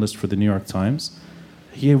a journalist for the New York Times.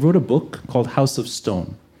 He wrote a book called House of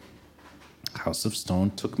Stone. House of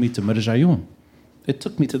Stone took me to Marjayun. It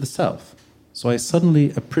took me to the south. So I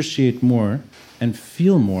suddenly appreciate more and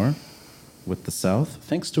feel more with the South,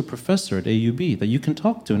 thanks to a professor at AUB that you can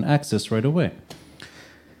talk to and access right away.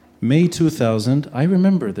 May 2000, I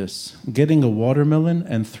remember this, getting a watermelon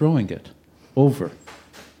and throwing it over.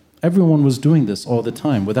 Everyone was doing this all the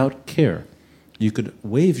time without care. You could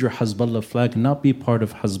wave your Hezbollah flag and not be part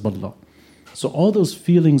of Hezbollah. So all those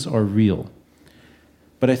feelings are real.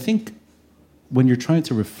 But I think when you're trying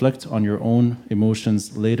to reflect on your own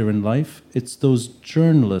emotions later in life, it's those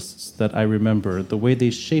journalists that I remember, the way they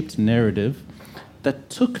shaped narrative that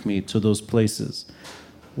took me to those places.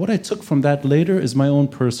 What I took from that later is my own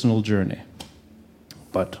personal journey.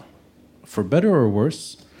 But for better or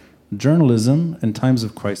worse, journalism in times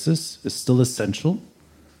of crisis is still essential.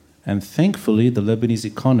 And thankfully, the Lebanese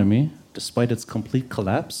economy, despite its complete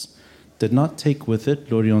collapse, did not take with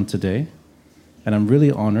it Lorient today. And I'm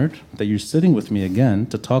really honored that you're sitting with me again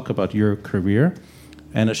to talk about your career.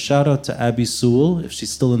 And a shout out to Abby Sewell, if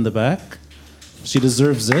she's still in the back. She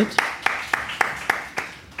deserves it.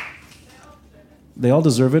 They all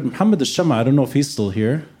deserve it. Mohammed al-Shama, I don't know if he's still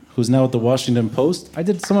here, who's now at the Washington Post. I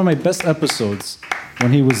did some of my best episodes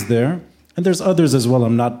when he was there. And there's others as well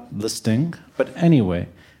I'm not listing. But anyway,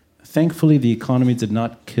 thankfully the economy did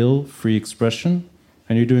not kill free expression,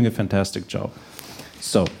 and you're doing a fantastic job.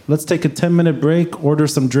 So let's take a 10-minute break, order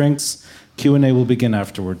some drinks. Q&A will begin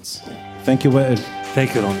afterwards. Thank you, Wael.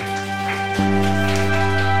 Thank you, Ron.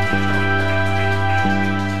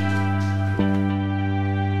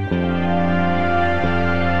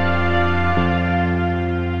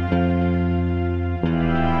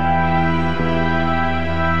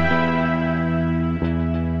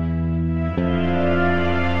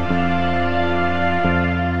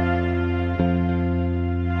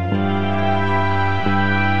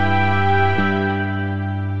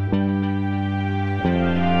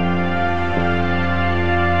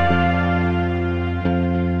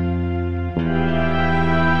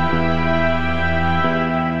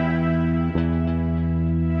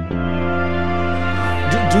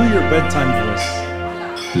 Do your bedtime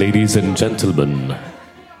voice. Ladies and gentlemen,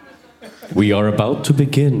 we are about to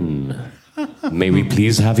begin. May we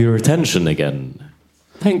please have your attention again?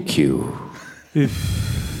 Thank you.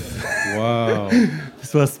 Wow.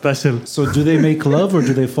 This was special. So do they make love or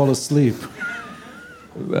do they fall asleep?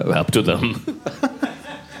 Up to them.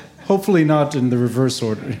 Hopefully not in the reverse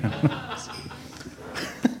order.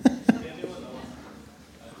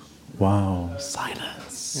 Wow. Silence.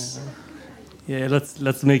 Yeah,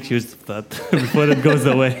 let's make use of that before it goes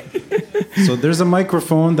away. So there's a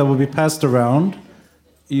microphone that will be passed around.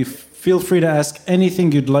 You feel free to ask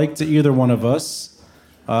anything you'd like to either one of us.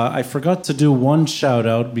 I forgot to do one shout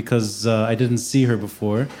out because I didn't see her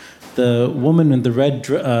before. The woman in the red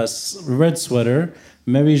sweater,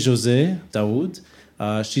 Marie-Josée Daoud.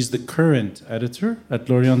 She's the current editor at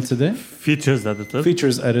Lorient today. Features editor.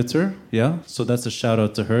 Features editor, yeah. So that's a shout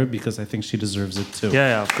out to her because I think she deserves it too.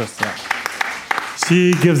 Yeah, of course. Yeah.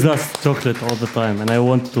 She gives us chocolate all the time, and I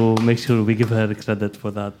want to make sure we give her credit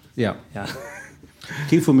for that. Yeah. Yeah.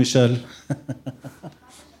 كيفو ميشيل؟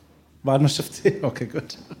 بعد ما شفتي؟ Okay,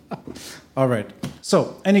 good. All right.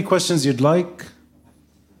 So, any questions you'd like?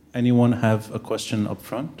 Anyone have a question up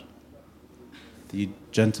front? The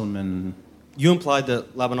gentleman. You implied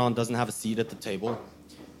that Lebanon doesn't have a seat at the table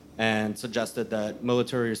and suggested that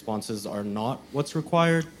military responses are not what's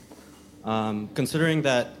required. Considering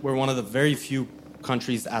that we're one of the very few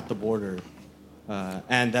countries at the border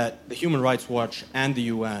and that the Human Rights Watch and the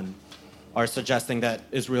UN are suggesting that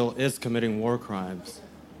Israel is committing war crimes,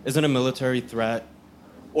 isn't a military threat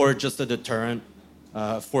or just a deterrent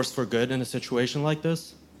force for good in a situation like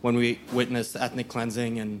this when we witness ethnic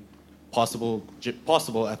cleansing and possible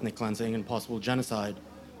ethnic cleansing and possible genocide?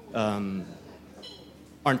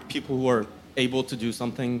 Aren't people who are able to do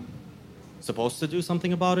something supposed to do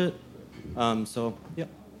something about it? So, yeah.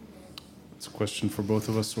 It's a question for both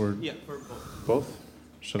of us, or Yeah, for both. both?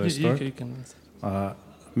 Should I start? You can answer.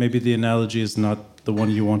 Maybe the analogy is not the one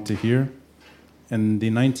you want to hear. In the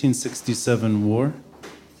 1967 war,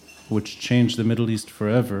 which changed the Middle East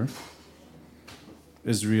forever,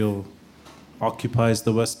 Israel occupies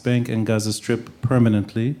the West Bank and Gaza Strip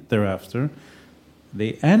permanently thereafter.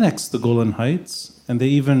 They annex the Golan Heights, and they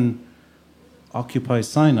even occupy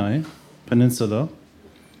Sinai Peninsula.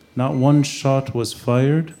 Not one shot was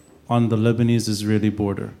fired on the Lebanese-Israeli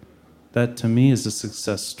border. That, to me, is a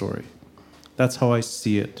success story. That's how I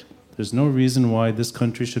see it. There's no reason why this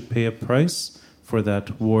country should pay a price for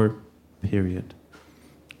that war, period.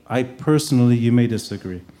 I personally, you may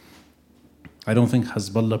disagree. I don't think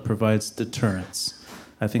Hezbollah provides deterrence.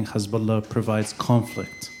 I think Hezbollah provides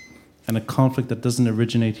conflict, and a conflict that doesn't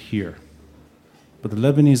originate here. But the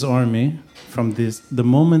Lebanese army, from the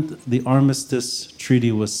moment the armistice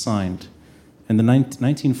treaty was signed, in the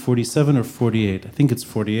 1947 or 48, I think it's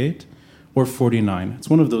 48, or 49, it's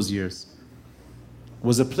one of those years,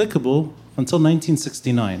 was applicable until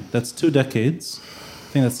 1969. That's 2 decades.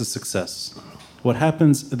 I think that's a success. What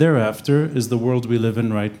happens thereafter is the world we live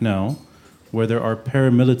in right now, where there are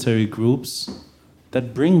paramilitary groups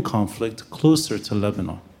that bring conflict closer to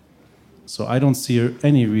Lebanon. So I don't see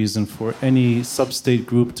any reason for any sub-state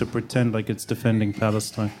group to pretend like it's defending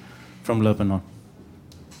Palestine from Lebanon.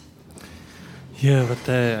 Yeah, but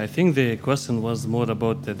I think the question was more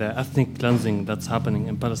about the ethnic cleansing that's happening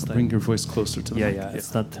in Palestine. Bring your voice closer to the mic.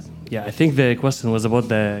 It's not. Yeah, I think the question was about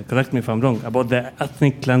correct me if I'm wrong, about the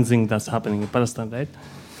ethnic cleansing that's happening in Palestine, right?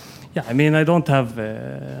 Yeah, I mean, I don't have.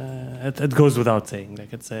 It goes without saying,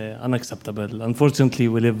 like it's unacceptable. Unfortunately,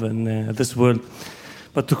 we live in this world.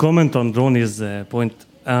 But to comment on Ronnie's point,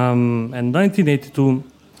 in 1982,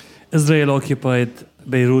 Israel occupied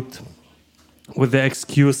Beirut with the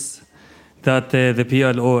excuse that the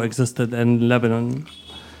PLO existed in Lebanon,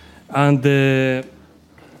 and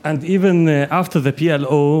even after the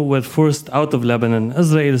PLO were forced out of Lebanon,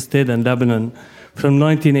 Israel stayed in Lebanon from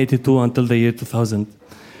 1982 until the year 2000.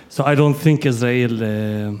 So I don't think Israel's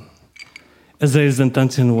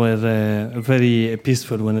intention were very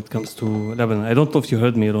peaceful when it comes to Lebanon. I don't know if you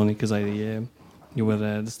heard me, Ronnie, because you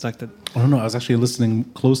were distracted. Oh no, I was actually listening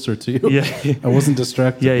closer to you. Yeah, I wasn't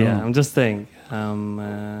distracted. yeah. No. I'm just saying.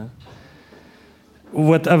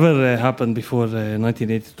 Whatever happened before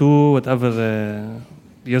 1982, whatever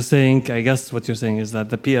you're saying, I guess what you're saying is that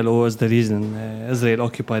the PLO is the reason Israel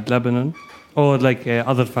occupied Lebanon, or like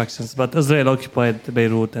other factions. But Israel occupied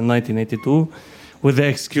Beirut in 1982 with the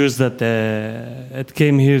excuse that it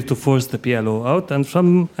came here to force the PLO out, and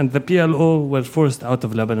the PLO were forced out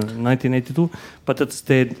of Lebanon in 1982, but it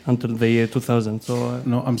stayed until the year 2000. So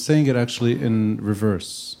No, I'm saying it actually in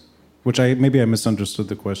reverse. Which maybe I misunderstood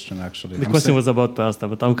the question, actually. the question was about Palestine,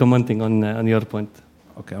 but I'm commenting on your point.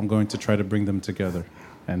 Okay, I'm going to try to bring them together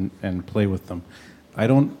and play with them. I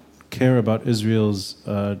don't care about Israel's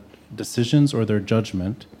decisions or their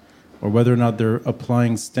judgment, or whether or not they're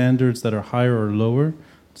applying standards that are higher or lower.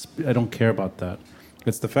 I don't care about that.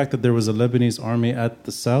 It's the fact that there was a Lebanese army at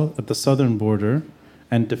the southern border,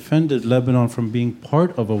 and defended Lebanon from being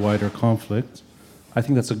part of a wider conflict. I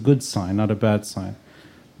think that's a good sign, not a bad sign.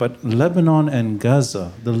 But Lebanon and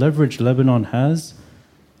Gaza, the leverage Lebanon has,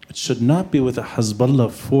 it should not be with a Hezbollah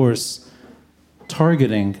force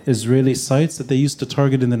targeting Israeli sites that they used to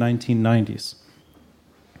target in the 1990s.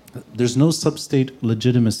 There's no sub-state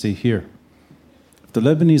legitimacy here. If the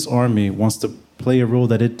Lebanese army wants to play a role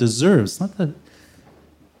that it deserves, not that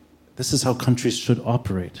this is how countries should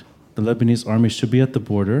operate. The Lebanese army should be at the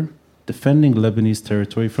border, defending Lebanese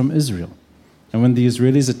territory from Israel. And when the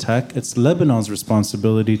Israelis attack, it's Lebanon's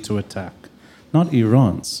responsibility to attack, not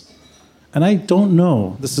Iran's. And I don't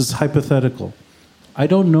know, this is hypothetical, I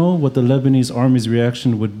don't know what the Lebanese army's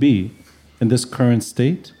reaction would be in this current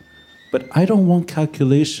state, but I don't want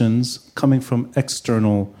calculations coming from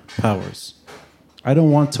external powers. I don't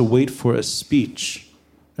want to wait for a speech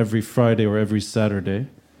every Friday or every Saturday,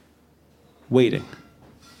 waiting.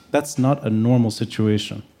 That's not a normal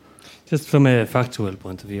situation. Just from a factual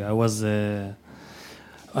point of view, I was in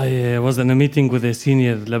a meeting with a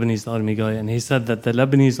senior Lebanese army guy, and he said that the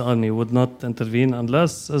Lebanese army would not intervene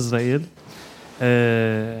unless Israel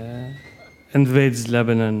invades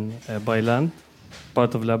Lebanon by land,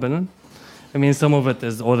 part of Lebanon. I mean, some of it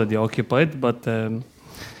is already occupied, but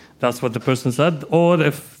that's what the person said. Or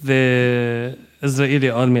if the Israeli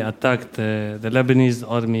army attacked the Lebanese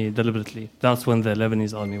army deliberately, that's when the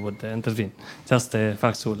Lebanese army would intervene. Just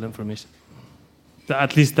factual information.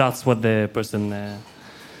 At least that's what the person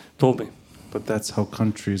told me. But that's how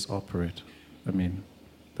countries operate. I mean,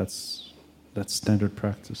 that's standard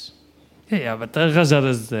practice. Yeah, but Gaza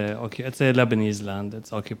is it's a Lebanese land.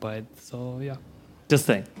 It's occupied. So yeah, just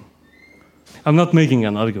saying. I'm not making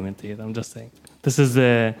an argument here. I'm just saying this is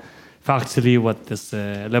factually what this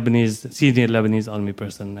senior Lebanese army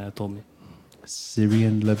person told me.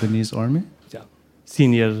 Syrian Lebanese army? Yeah,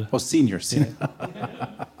 senior. Oh, senior.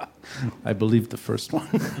 I believe the first one.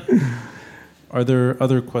 Are there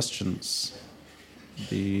other questions?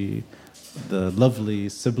 The lovely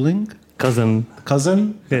sibling? Cousin,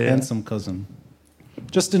 the handsome cousin.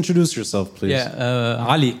 Just introduce yourself, please. Yeah,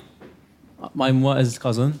 Ali. I'm Wael's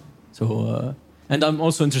cousin. So, and I'm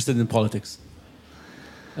also interested in politics.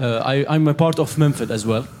 I'm a part of Memphis as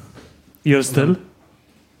well. You're still?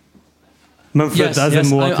 Memphis as in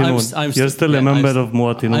Muwatinun. You're still a member of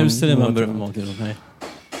Muwatinun. I'm still a member of Muwatinun.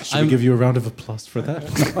 Should we give you a round of applause for that?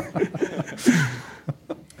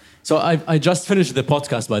 So I just finished the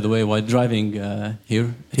podcast, by the way, while driving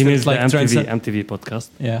here. He means like the MTV podcast.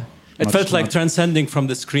 Yeah. It felt like transcending from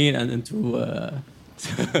the screen and into...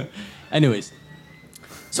 Anyways.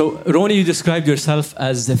 So, Ronnie, you described yourself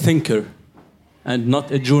as a thinker and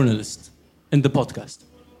not a journalist in the podcast,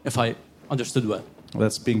 if I understood well.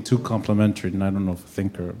 That's being too complimentary, and I don't know if a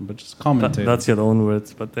thinker, but just commentator. That's your own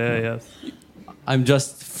words, but yes. I'm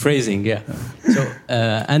just phrasing, yeah. So,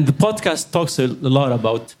 and the podcast talks a lot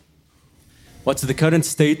about what's the current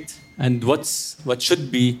state and what should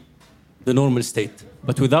be the normal state,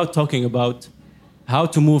 but without talking about how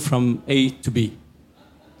to move from A to B.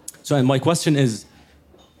 So, and my question is,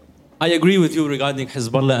 I agree with you regarding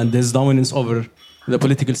Hezbollah and his dominance over the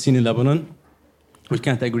political scene in Lebanon. We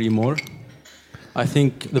can't agree more. I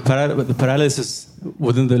think the paralysis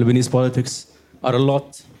within the Lebanese politics are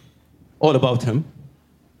all about him.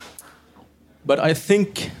 But I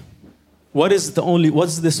think, what's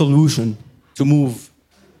the solution to move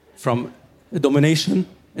from a domination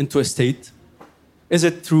into a state? Is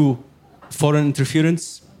it through foreign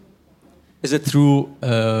interference? Is it through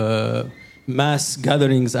mass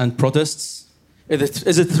gatherings and protests?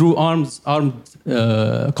 Is it through armed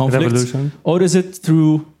conflicts? Revolution? Or is it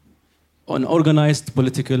through an organized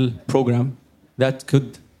political program that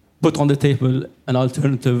could put on the table an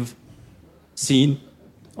alternative scene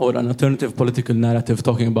or an alternative political narrative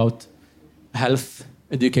talking about health,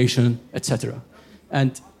 education, etc.?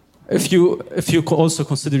 And if you also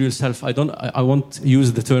consider yourself, I won't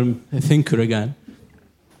use the term thinker again,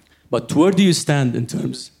 but where do you stand in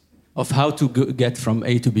terms of how to get from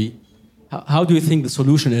A to B? How do you think the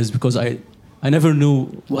solution is? Because I never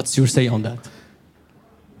knew what's your say on that.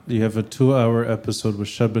 You have a 2-hour episode with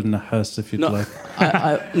Shab al-Nahas if you'd like.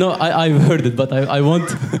 I've heard it, but I want...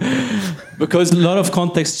 because a lot of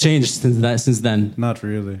context changed since then. Not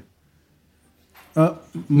really.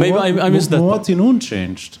 Maybe I missed that part. Muwatinun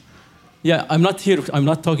changed. Yeah, I'm not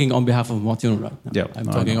talking on behalf of Muwatinun right now. Yeah, I'm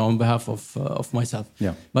talking on behalf of myself.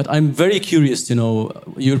 Yeah. But I'm very curious to know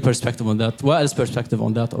your perspective on that, Wael's perspective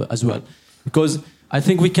on that as well. Because I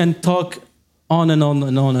think we can talk on and on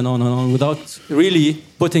and on and on and on without really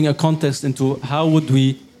putting a context into how would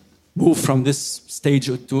we move from this stage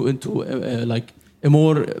into like a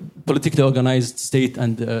more politically organized state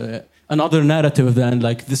and another narrative than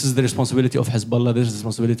like this is the responsibility of Hezbollah, this is the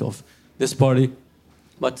responsibility of this party.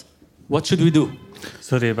 But what should we do?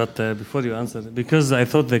 Sorry, but before you answer, because I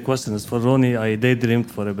thought the question is for Ronnie, I daydreamed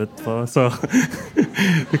for a bit. So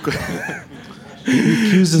He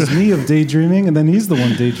accuses me of daydreaming, and then he's the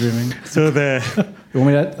one daydreaming. So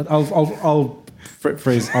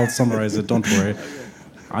I'll summarize it. Don't worry.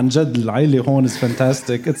 عن جد العيلة هون is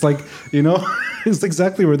fantastic. It's like, it's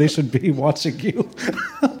exactly where they should be watching you.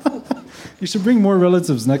 You should bring more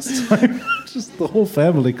relatives next time. Just the whole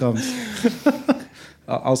family comes.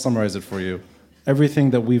 I'll summarize it for you. Everything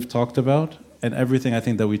that we've talked about, and everything I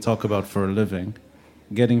think that we talk about for a living,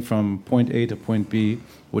 getting from point A to point B,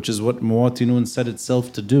 which is what Muwatinun set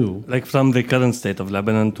itself to do. like from the current state of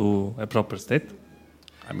Lebanon to a proper state?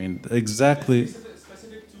 I mean, exactly.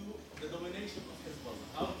 Specific to the domination of Hezbollah.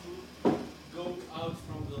 How to go out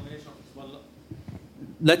from the domination of Hezbollah?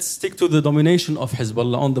 Let's stick to the domination of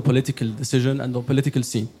Hezbollah on the political decision and the political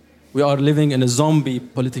scene. We are living in a zombie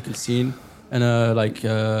political scene, and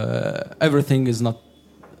everything is not.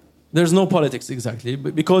 There's no politics exactly,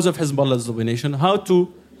 but because of Hezbollah's domination. How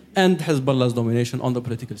to end Hezbollah's domination on the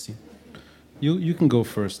political scene? You can go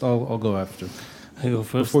first. I'll go after. I go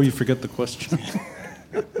first. Before you forget the question.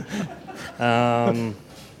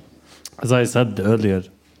 As I said earlier,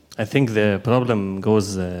 I think the problem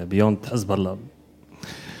goes beyond Hezbollah.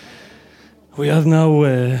 We are now,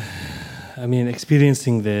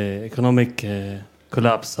 experiencing the economic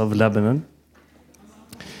collapse of Lebanon.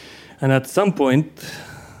 And at some point,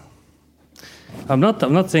 I'm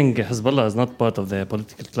not saying Hezbollah is not part of the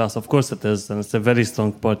political class. Of course it is, and it's a very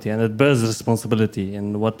strong party, and it bears responsibility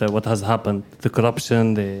in what has happened, the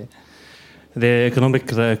corruption, the economic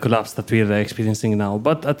collapse that we are experiencing now.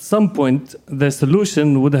 But at some point, the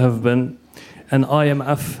solution would have been an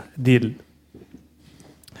IMF deal.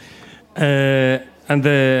 And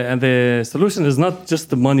the solution is not just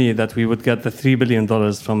the money that we would get, the $3 billion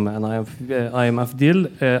from an IMF deal.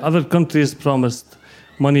 Other countries promised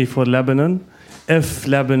money for Lebanon if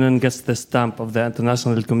Lebanon gets the stamp of the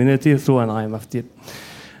international community through an IMF deal.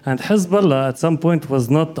 And Hezbollah at some point was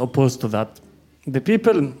not opposed to that. The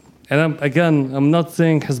people, and I'm not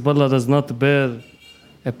saying Hezbollah does not bear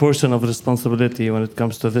a portion of responsibility when it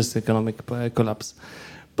comes to this economic collapse.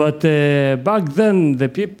 But back then, the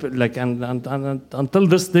people, and until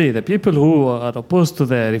this day, the people who are opposed to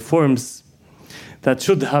the reforms that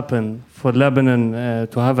should happen for Lebanon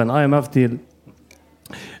to have an IMF deal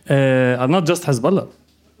are not just Hezbollah.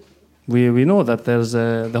 We know that there's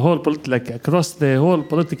the whole across the whole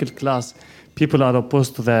political class, people are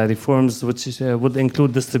opposed to the reforms, which would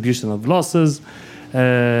include distribution of losses,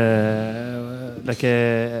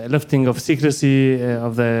 lifting of secrecy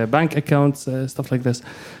of the bank accounts, stuff like this.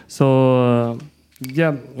 So,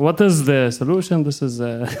 what is the solution? This is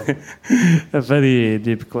a very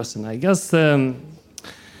deep question. I guess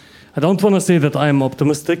I don't want to say that I'm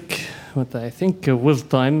optimistic, but I think with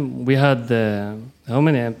time we had how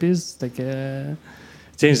many MPs? Like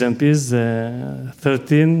changed MPs,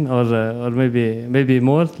 13 or maybe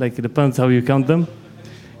more. Like it depends how you count them.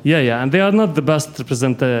 Yeah, and they are not the best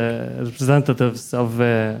representatives of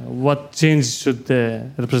what change should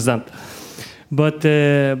represent. But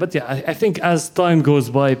yeah, I think as time goes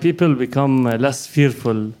by, people become less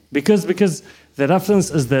fearful because the reference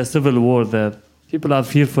is the civil war there. People are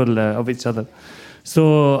fearful of each other.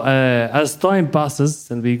 So as time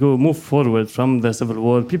passes and we move forward from the civil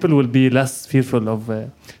war, people will be less fearful of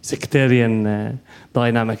sectarian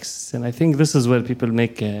dynamics. And I think this is where people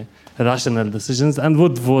make rational decisions and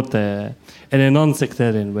would vote in a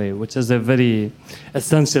non-sectarian way, which is a very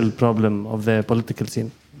essential problem of the political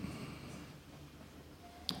scene.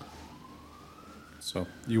 So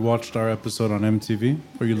you watched our episode on MTV,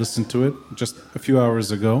 or you listened to it just a few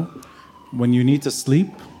hours ago. When you need to sleep,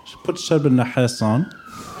 put Shab al-Nahas on.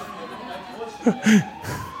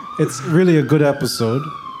 It's really a good episode.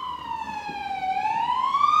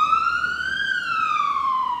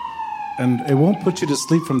 And it won't put you to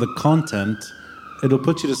sleep from the content. It'll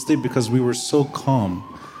put you to sleep because we were so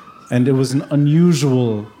calm. And it was an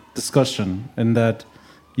unusual discussion in that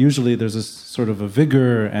usually there's a sort of a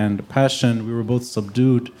vigor and passion. We were both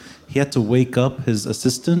subdued. He had to wake up his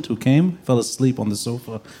assistant who came, fell asleep on the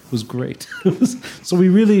sofa. It was great. So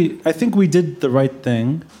I think we did the right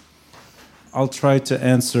thing. I'll try to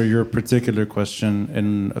answer your particular question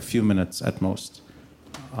in a few minutes at most.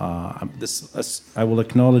 I will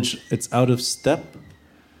acknowledge it's out of step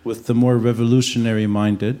with the more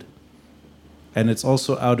revolutionary-minded, and it's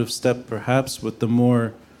also out of step perhaps with the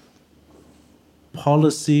more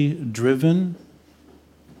policy-driven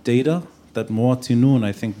data that Muwatinun,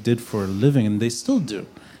 I think, did for a living, and they still do,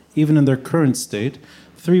 even in their current state.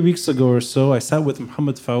 3 weeks ago or so, I sat with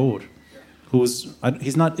Muhammad Faour,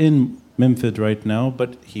 he's not in Memphis right now,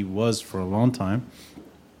 but he was for a long time.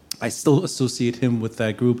 I still associate him with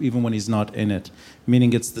that group, even when he's not in it,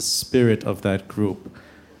 meaning it's the spirit of that group.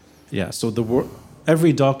 Yeah, so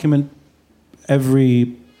every document,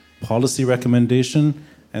 every policy recommendation,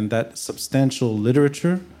 and that substantial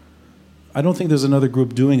literature, I don't think there's another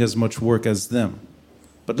group doing as much work as them.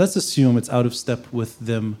 But let's assume it's out of step with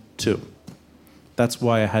them too. That's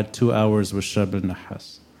why I had 2 hours with Shab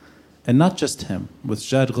al-Nahas. And not just him, with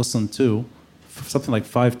Jad Ghassan too, something like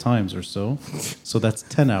 5 times or so. So that's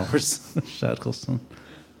 10 hours, Shad Ghassan.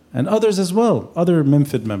 And others as well, other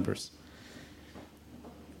Memphis members.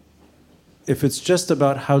 If it's just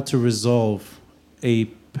about how to resolve a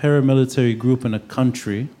paramilitary group in a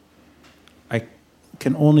country, I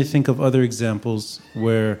can only think of other examples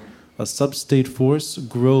where a sub-state force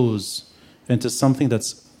grows into something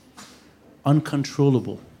that's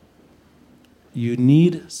uncontrollable. You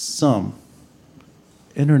need some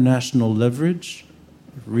international leverage,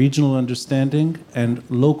 regional understanding, and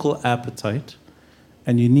local appetite,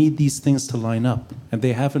 and you need these things to line up, and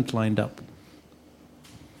they haven't lined up.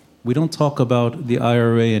 We don't talk about the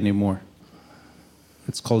IRA anymore.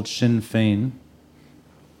 It's called Sinn Féin,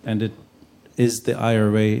 and it is the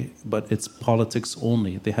IRA, but it's politics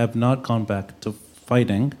only. They have not gone back to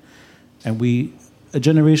fighting, and a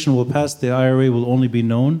generation will pass, the IRA will only be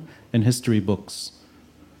known in history books.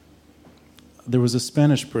 There was a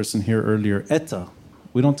Spanish person here earlier, ETA.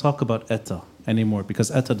 We don't talk about ETA anymore because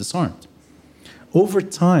ETA disarmed. Over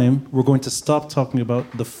time, we're going to stop talking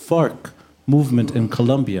about the FARC movement in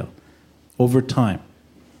Colombia. Over time.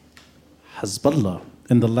 Hezbollah,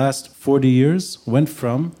 in the last 40 years, went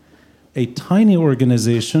from a tiny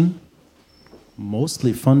organization,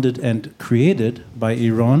 mostly funded and created by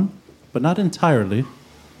Iran, but not entirely,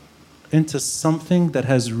 into something that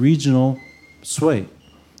has regional sway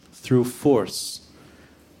through force.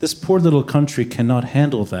 This poor little country cannot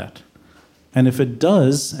handle that. And if it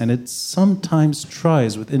does, and it sometimes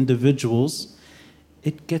tries with individuals,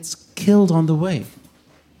 it gets killed on the way.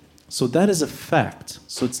 So that is a fact.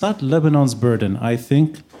 So it's not Lebanon's burden, I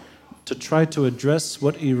think, to try to address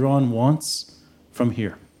what Iran wants from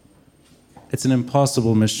here. It's an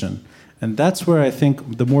impossible mission. And that's where I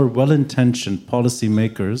think the more well-intentioned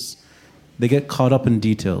policymakers, they get caught up in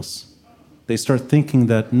details. They start thinking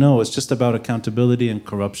that, no, it's just about accountability and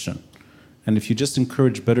corruption. And if you just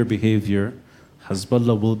encourage better behavior,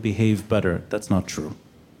 Hezbollah will behave better. That's not true.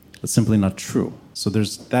 That's simply not true. So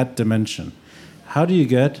there's that dimension. How do you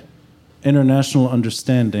get international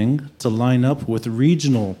understanding to line up with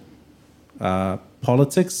regional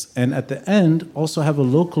politics and at the end also have a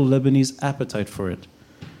local Lebanese appetite for it?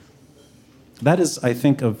 That is, I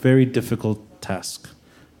think, a very difficult task.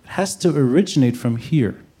 It has to originate from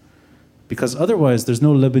here because otherwise there's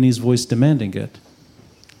no Lebanese voice demanding it.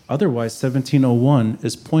 Otherwise, 1701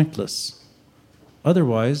 is pointless.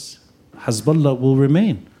 Otherwise, Hezbollah will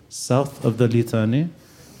remain south of the Litani,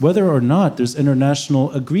 whether or not there's international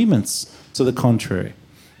agreements to the contrary.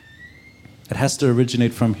 It has to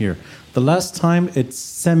originate from here. The last time it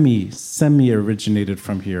semi-originated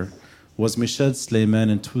from here was Michel Sleiman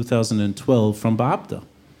in 2012 from Ba'abda.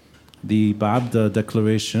 The Ba'abda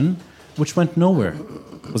Declaration, which went nowhere.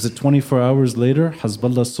 Was it 24 hours later?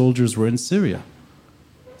 Hezbollah soldiers were in Syria.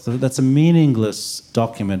 So that's a meaningless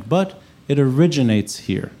document, but it originates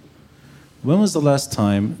here. When was the last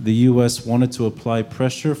time the US wanted to apply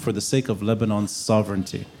pressure for the sake of Lebanon's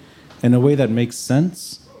sovereignty in a way that makes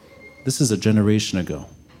sense? This is a generation ago.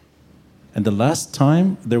 And the last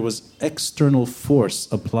time there was external force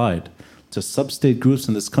applied to sub-state groups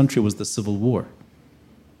in this country was the Civil War.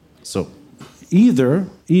 So either,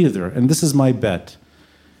 and this is my bet,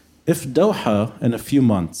 if Doha in a few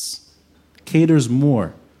months caters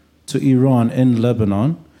more to Iran in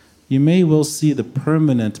Lebanon, you may well see the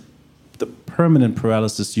permanent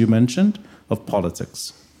paralysis you mentioned of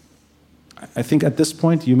politics. I think at this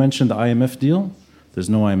point, you mentioned the IMF deal. There's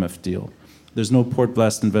no IMF deal. There's no port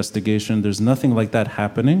blast investigation. There's nothing like that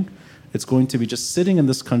happening. It's going to be just sitting in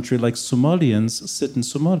this country like Somalians sit in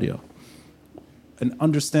Somalia. And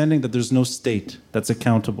understanding that there's no state that's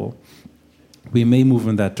accountable, we may move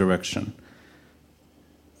in that direction.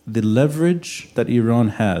 The leverage that Iran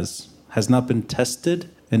has not been tested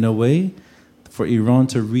in a way for Iran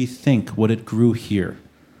to rethink what it grew here.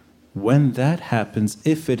 When that happens,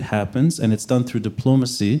 if it happens, and it's done through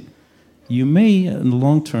diplomacy, you may, in the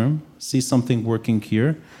long term, see something working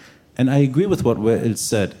here. And I agree with what Wael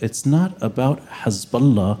said. It's not about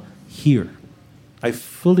Hezbollah here. I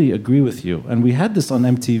fully agree with you. And we had this on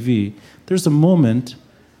MTV. There's a moment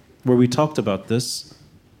where we talked about this.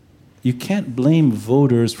 You can't blame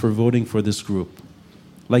voters for voting for this group.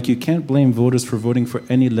 Like you can't blame voters for voting for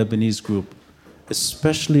any Lebanese group,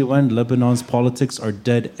 especially when Lebanon's politics are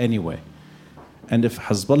dead anyway. And if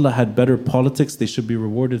Hezbollah had better politics, they should be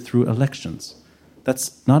rewarded through elections.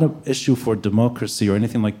 That's not an issue for democracy or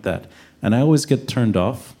anything like that. And I always get turned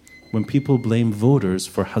off when people blame voters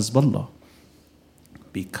for Hezbollah,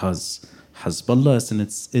 because Hezbollah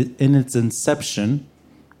in its inception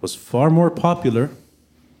was far more popular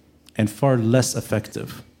and far less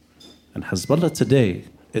effective. And Hezbollah today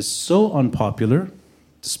is so unpopular.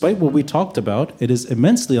 Despite what we talked about, it is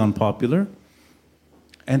immensely unpopular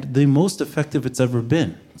and the most effective it's ever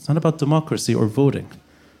been. It's not about democracy or voting.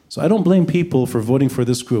 So I don't blame people for voting for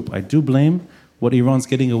this group. I do blame what Iran's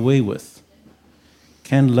getting away with.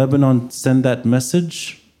 Can Lebanon send that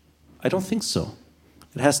message? I don't think so.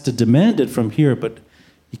 It has to demand it from here, but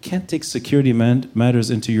you can't take security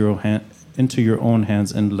matters into your own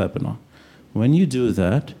hands in Lebanon. When you do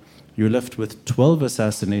that, you're left with 12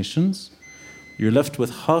 assassinations. You're left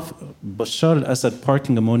with half Bashar al-Assad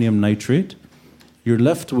parking ammonium nitrate. You're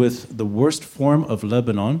left with the worst form of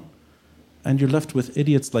Lebanon. And you're left with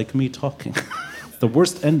idiots like me talking. The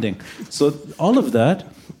worst ending. So all of that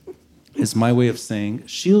is my way of saying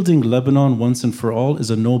shielding Lebanon once and for all is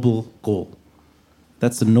a noble goal.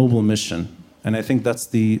 That's a noble mission. And I think that's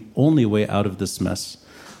the only way out of this mess.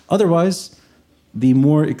 Otherwise, the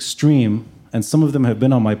more extreme, and some of them have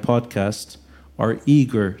been on my podcast, are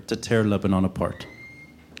eager to tear Lebanon apart.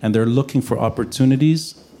 And they're looking for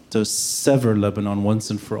opportunities to sever Lebanon once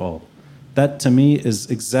and for all. That, to me, is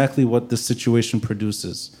exactly what this situation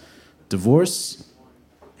produces. Divorce,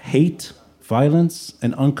 hate, violence,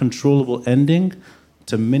 and uncontrollable ending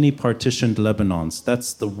to many-partitioned Lebanons.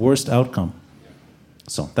 That's the worst outcome.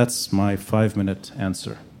 So that's my 5-minute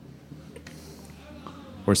answer.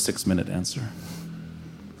 Or 6-minute answer.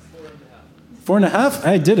 4.5?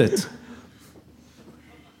 I did it.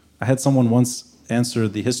 I had someone once answer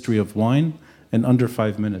the history of wine in under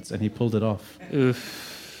 5 minutes, and he pulled it off.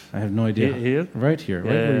 I have no idea. Here? Right here,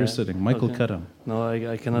 right where you're sitting. Michael Karam. No,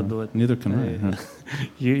 I cannot do it. Neither can I. Huh?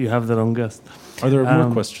 You have the wrong guest. Are there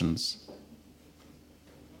more questions?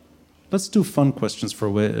 Let's do fun questions for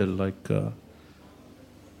Wael, like,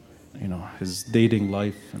 his dating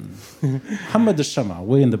life. And Muhammad al-Shama,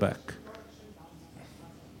 way in the back.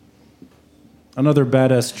 Another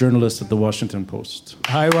badass journalist at the Washington Post.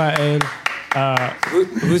 Hi, Wael.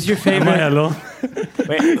 Who's your favorite? Am I alone?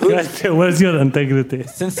 Wait, where's your integrity?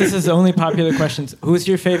 Since this is only popular questions, who's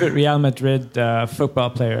your favorite Real Madrid football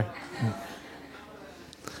player?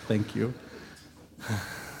 Thank you.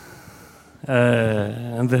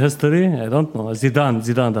 And the history, I don't know. Zidane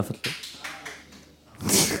definitely.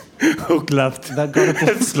 Who clapped? That got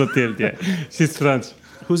a It's Clotilde, yeah. She's French.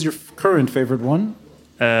 Who's your current favorite one?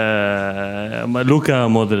 Luka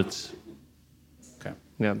Modric. Okay.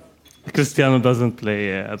 Yeah. Cristiano doesn't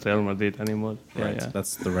play at Real Madrid anymore. Yeah, Right. yeah.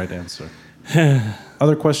 That's the right answer.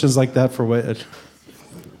 Other questions like that for Wael?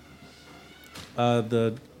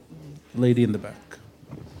 The lady in the back.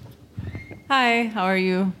 Hi, how are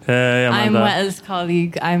you? Hey, I'm Amanda. Wael's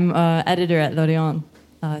colleague. I'm editor at L'Orient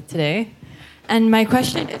today. And my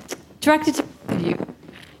question is directed to you.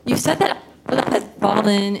 You said that Allah has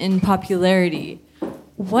fallen in popularity.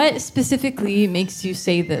 What specifically makes you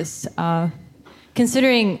say this?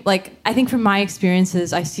 Considering, like, I think from my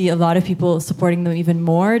experiences, I see a lot of people supporting them even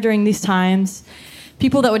more during these times.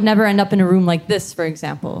 People that would never end up in a room like this, for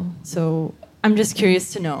example. So I'm just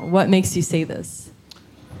curious to know, what makes you say this?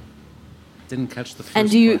 Didn't catch the first And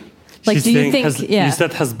do you, part. like, She's do you saying think, yeah. You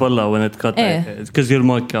said Hezbollah when it cut. Because your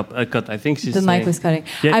mic cut. I think she's The saying, mic was cutting.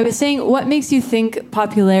 Yeah. I was saying, what makes you think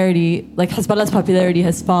popularity, like Hezbollah's popularity,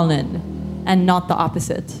 has fallen, and not the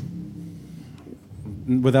opposite?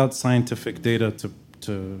 Without scientific data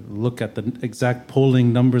to look at the exact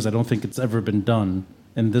polling numbers, I don't think it's ever been done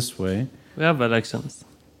in this way. We have elections.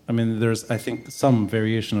 I mean, there's, I think, some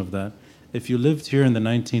variation of that. If you lived here in the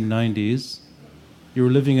 1990s, you were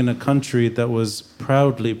living in a country that was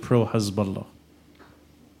proudly pro-Hezbollah.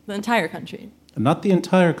 The entire country. Not the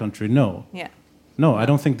entire country, no. Yeah. No, I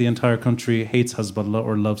don't think the entire country hates Hezbollah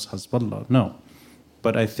or loves Hezbollah, no.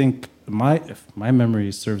 But I think, if my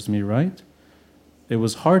memory serves me right, it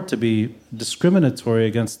was hard to be discriminatory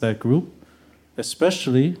against that group,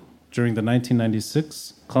 especially during the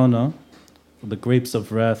 1996 Qana, the Grapes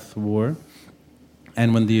of Wrath War.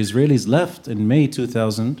 And when the Israelis left in May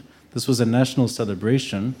 2000, this was a national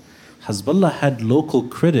celebration. Hezbollah had local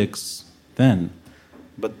critics then,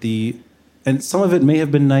 and some of it may have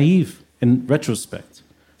been naive in retrospect,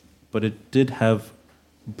 but it did have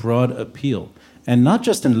broad appeal. And not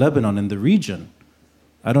just in Lebanon, in the region.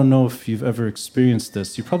 I don't know if you've ever experienced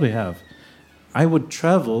this. You probably have. I would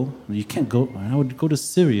travel, I would go to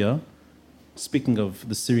Syria. Speaking of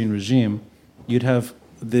the Syrian regime, you'd have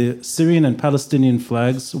the Syrian and Palestinian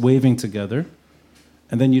flags waving together,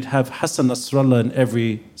 and then you'd have Hassan Nasrallah in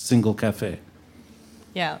every single cafe.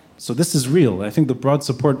 Yeah. So this is real. I think the broad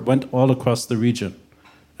support went all across the region.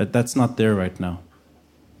 That's not there right now.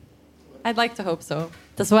 I'd like to hope so.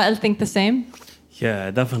 Does Wael think the same?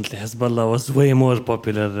 Yeah, definitely. Hezbollah was way more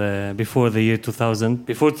popular before the year 2000,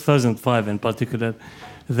 before 2005 in particular,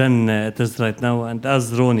 than it is right now. And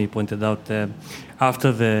as Roni pointed out,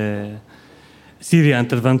 after the Syria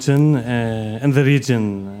intervention in the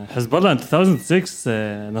region, Hezbollah in 2006,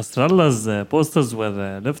 Nasrallah's posters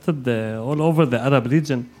were lifted all over the Arab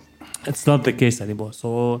region. It's not the case anymore.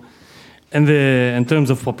 So, in terms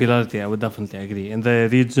of popularity, I would definitely agree. In the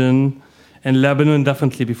region, in Lebanon,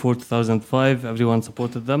 definitely before 2005, everyone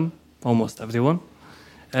supported them, almost everyone.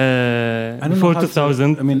 Before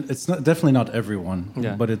 2000, I mean, it's definitely not everyone,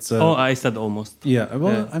 yeah. But it's. I said almost. Yeah,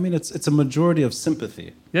 well, Yeah. I mean, it's a majority of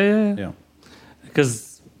sympathy. Yeah.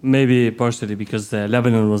 Because maybe partially because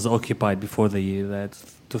Lebanon was occupied before the year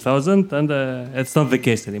 2000, and it's not the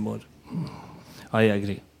case anymore. I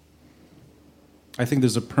agree. I think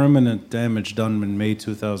there's a permanent damage done in May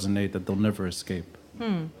 2008 that they'll never escape.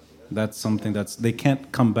 That's something they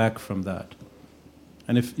can't come back from that.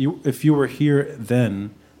 And if you were here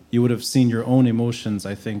then, you would have seen your own emotions,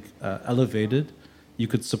 I think, elevated. You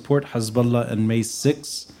could support Hezbollah on May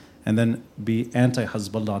 6 and then be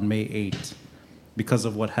anti-Hezbollah on May 8 because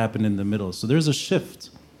of what happened in the middle. So there's a shift.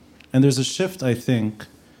 And there's a shift, I think,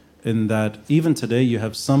 in that even today you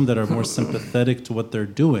have some that are more sympathetic to what they're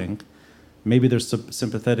doing. Maybe they're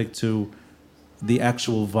sympathetic to the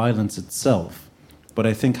actual violence itself. But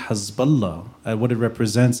I think Hezbollah, what it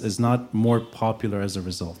represents, is not more popular as a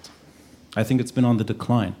result. I think it's been on the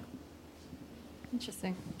decline.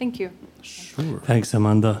 Interesting. Thank you. Sure. Thanks,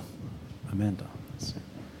 Amanda. Let's see.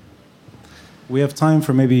 We have time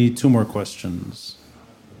for maybe 2 more questions.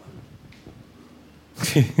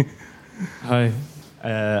 Hi,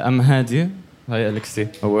 I'm Hadi. Hi, Alexei.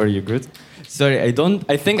 How are you? Good. Sorry,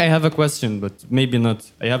 I think I have a question, but maybe not.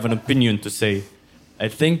 I have an opinion to say. I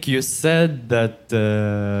think you said that.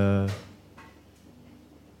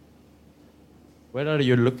 Where are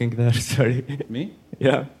you looking there? Sorry. Me?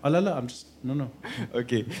 Yeah. I'm just. No.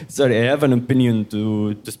 Okay. Sorry, I have an opinion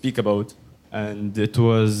to speak about, and it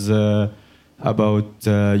was about.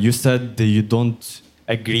 You said that you don't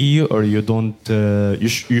agree, or you don't.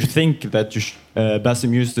 You think that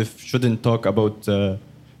Bassem Youssef shouldn't talk about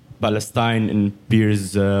Palestine in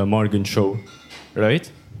Piers Morgan show,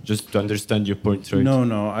 right? Just to understand your point, right?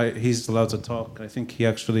 No. He's allowed to talk. I think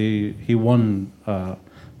he won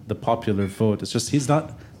the popular vote. It's just he's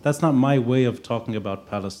not That's not my way of talking about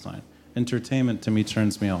Palestine. Entertainment to me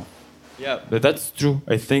turns me off. Yeah, but that's true.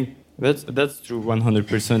 I think that's true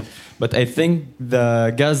 100%. But I think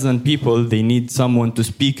the Gazan people, they need someone to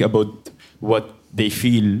speak about what they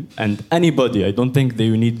feel, and anybody. I don't think they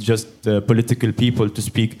need just political people to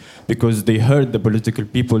speak, because they heard the political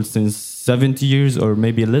people since 70 years or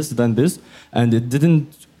maybe less than this, and it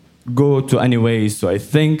didn't go to any way. So I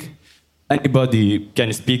think anybody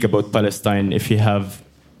can speak about Palestine if you have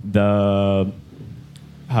the,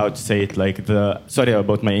 how to say it, like the, sorry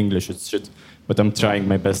about my English, it's shit, but I'm trying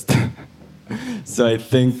my best. So I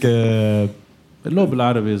think اللغة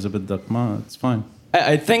بالعربي إذا بدك ما it's fine.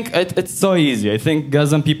 I think it's so easy. I think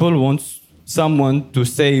Gazan people want someone to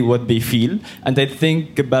say what they feel, and I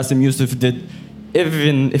think Bassem Youssef did,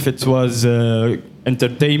 even if it was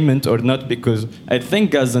entertainment or not, because I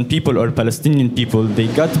think Gazan people or Palestinian people, they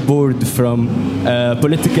got bored from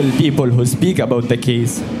political people who speak about the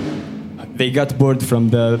case. They got bored from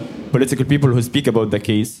the political people who speak about the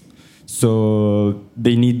case, so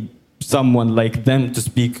they need someone like them to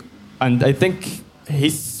speak. And I think he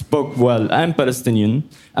spoke well. I'm Palestinian.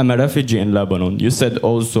 I'm a refugee in Lebanon. You said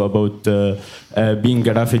also about being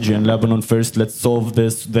a refugee in Lebanon. First, let's solve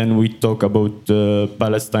this. Then we talk about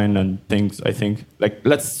Palestine and things, I think. Like,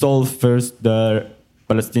 let's solve first the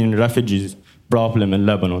Palestinian refugees problem in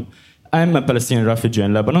Lebanon. I'm a Palestinian refugee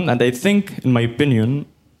in Lebanon, and I think, in my opinion,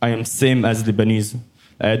 I am same as Lebanese.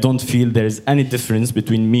 I don't feel there's any difference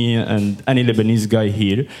between me and any Lebanese guy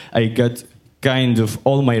here. I got kind of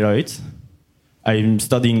all my rights. I'm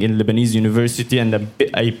studying in Lebanese university, and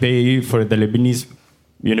I pay for the Lebanese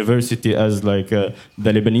university as like the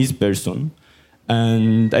Lebanese person.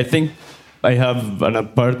 And I think I have an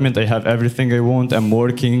apartment, I have everything I want, I'm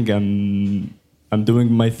working, I'm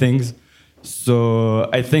doing my things. So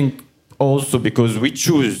I think also because we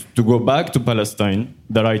choose to go back to Palestine,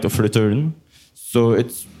 the right of return, so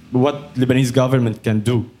it's what Lebanese government can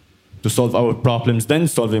do to solve our problems, then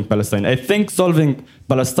solving Palestine. I think solving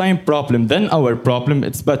Palestine problem, then our problem,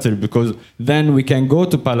 it's better, because then we can go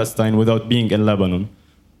to Palestine without being in Lebanon.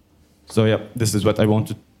 So yeah, this is what I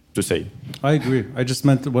wanted to say. I agree. I just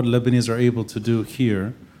meant that what Lebanese are able to do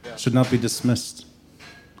here should not be dismissed.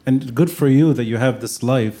 And good for you that you have this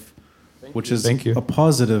life, which is a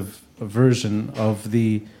positive version of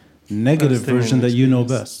the negative version that you know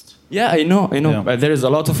best. Yeah, I know. Yeah. There is a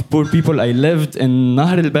lot of poor people. I lived in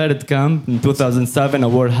Nahr al-Bared camp in 2007. A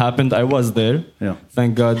war happened. I was there. Yeah.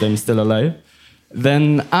 Thank God I'm still alive.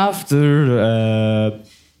 Then after,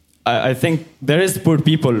 I think there is poor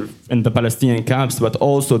people in the Palestinian camps, but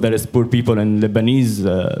also there is poor people in Lebanese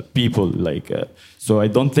people. So I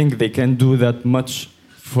don't think they can do that much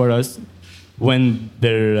for us when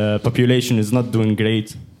their population is not doing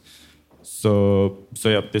great. So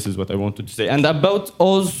yeah, this is what I wanted to say. And about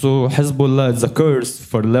also Hezbollah, it's a curse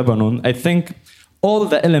for Lebanon. I think all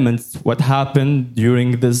the elements, what happened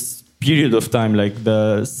during this period of time, like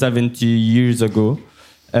the 70 years ago,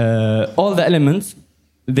 all the elements,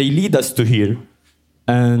 they lead us to here.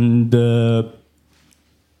 And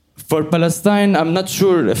for Palestine, I'm not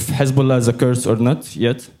sure if Hezbollah is a curse or not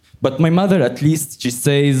yet. But my mother, at least, she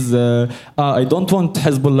says, I don't want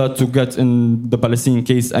Hezbollah to get in the Palestinian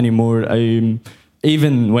case anymore.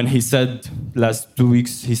 Even when he said, last 2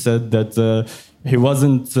 weeks, he said that he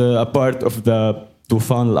wasn't a part of the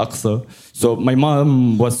Tufan al-Aqsa. So my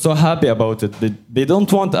mom was so happy about it. They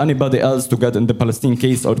don't want anybody else to get in the Palestinian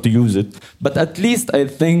case or to use it. But at least I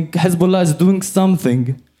think Hezbollah is doing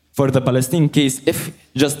something for the Palestinian case, if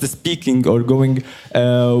just speaking or going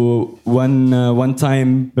one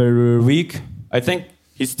time per week. I think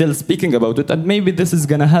he's still speaking about it, and maybe this is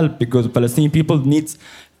gonna help, because Palestinian people need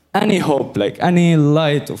any hope, like any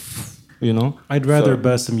light of, I'd rather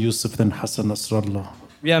Bassem Youssef than Hassan Nasrallah.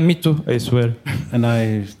 Yeah, me too, I swear. And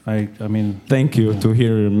I mean... Thank you to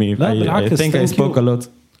hear me. I think I spoke a lot.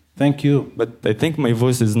 Thank you. But I think my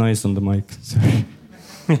voice is nice on the mic. Sorry.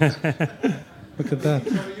 Look at that.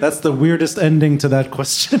 That's the weirdest ending to that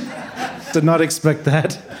question. Did not expect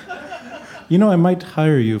that. I might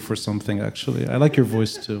hire you for something, actually. I like your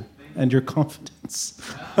voice, too. And your confidence.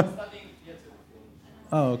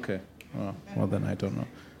 Oh, okay. Oh, well, then I don't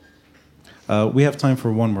know. We have time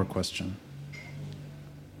for one more question.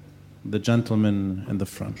 The gentleman in the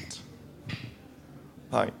front.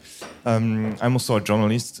 Hi. I'm also a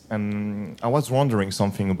journalist, and I was wondering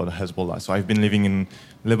something about Hezbollah. So I've been living in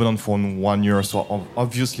Lebanon for 1 year, so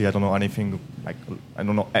obviously I don't know anything, I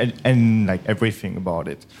don't know everything about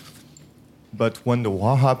it. But when the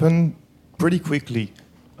war happened, pretty quickly,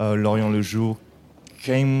 L'Orient Le Jour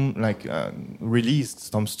came,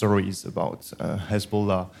 released some stories about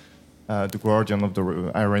Hezbollah the guardian of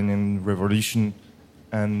the Iranian revolution,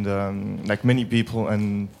 and like many people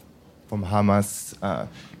and from Hamas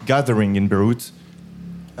gathering in Beirut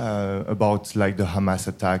about like the Hamas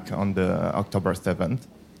attack on the October 7th.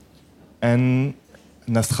 And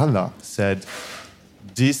Nasrallah said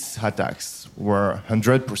these attacks were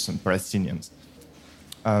 100% Palestinians.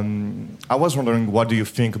 I was wondering, what do you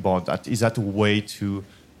think about that? Is that a way to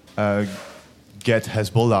get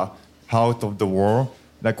Hezbollah out of the war?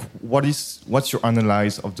 Like, what's your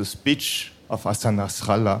analysis of the speech of Hassan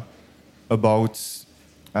Nasrallah about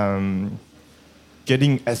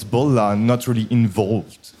getting Hezbollah not really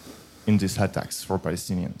involved in these attacks for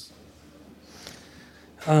Palestinians?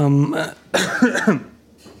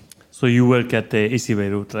 So you work at the EC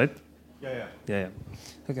Beirut, right? Yeah.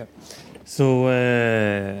 Okay. So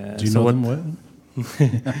Do you know them well?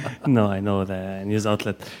 no, I know the news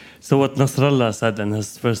outlet. So what Nasrallah said in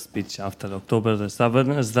his first speech after October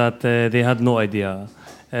 7 is that they had no idea.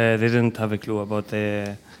 They didn't have a clue about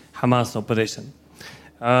the Hamas operation.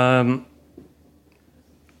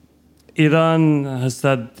 Iran has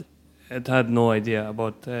said it had no idea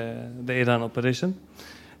about the Iran operation.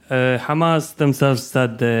 Hamas themselves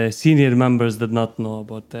said the senior members did not know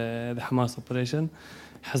about the Hamas operation.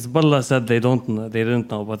 Hezbollah said they didn't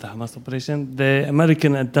know about the Hamas operation. The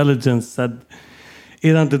American intelligence said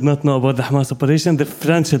Iran did not know about the Hamas operation. The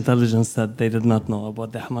French intelligence said they did not know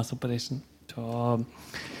about the Hamas operation. So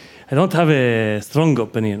I don't have a strong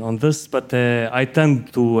opinion on this, but I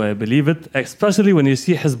tend to believe it, especially when you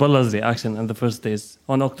see Hezbollah's reaction in the first days.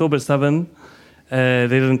 On October 7, they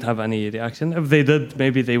didn't have any reaction. If they did,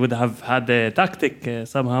 maybe they would have had a tactic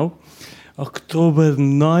somehow. October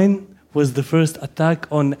 9 was the first attack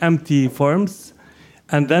on empty farms,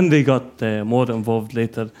 and then they got more involved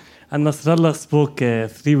later. And Nasrallah spoke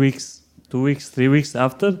 3 weeks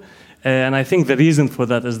after, and I think the reason for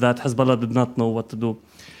that is that Hezbollah did not know what to do.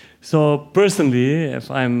 So personally,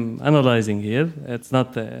 if I'm analyzing here, it's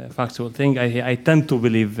not a factual thing. I tend to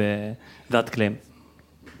believe that claim.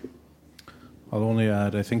 I'll only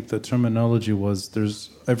add, I think the terminology was there's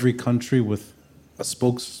every country with a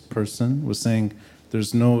spokesperson was saying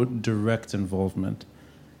there's no direct involvement,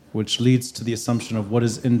 which leads to the assumption of what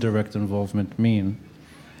does indirect involvement mean.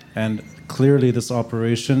 And clearly this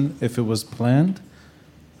operation, if it was planned,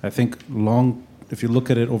 I think if you look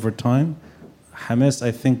at it over time, Hamas,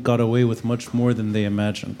 I think, got away with much more than they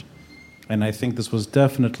imagined. And I think this was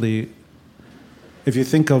definitely, if you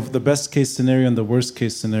think of the best case scenario and the worst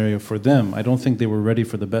case scenario for them, I don't think they were ready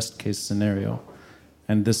for the best case scenario.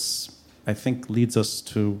 And this, I think, leads us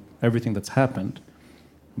to everything that's happened.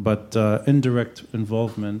 But indirect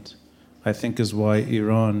involvement, I think, is why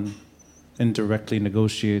Iran indirectly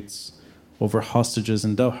negotiates over hostages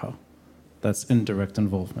in Doha. That's indirect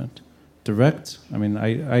involvement. Direct, I mean,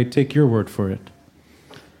 I take your word for it.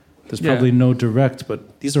 There's probably no direct,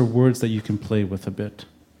 but these are words that you can play with a bit.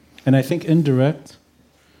 And I think indirect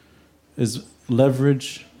is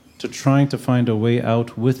leverage to trying to find a way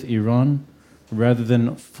out with Iran rather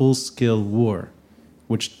than full-scale war,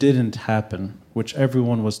 which didn't happen, which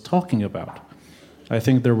everyone was talking about. I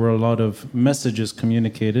think there were a lot of messages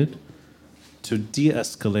communicated to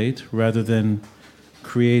de-escalate rather than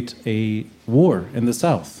create a war in the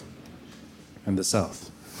South.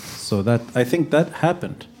 So that I think that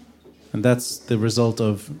happened. And that's the result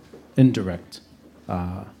of indirect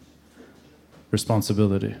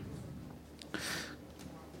responsibility.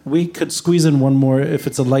 We could squeeze in one more if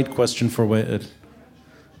it's a light question for Wael,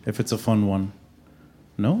 if it's a fun one.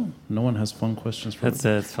 No? No one has fun questions for It's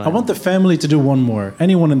fine. I want the family to do one more.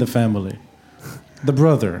 Anyone in the family. The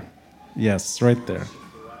brother. Yes, right there.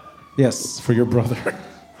 Yes, for your brother.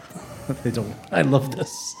 I love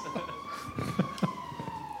this.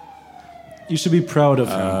 You should be proud of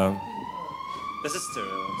him. The sister.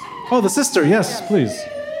 Oh, the sister, yes, please.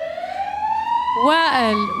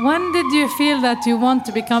 Wael, when did you feel that you want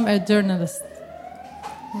to become a journalist?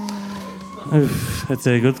 That's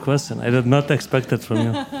a good question. I did not expect it from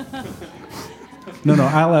you. No,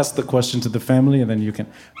 I'll ask the question to the family and then you can.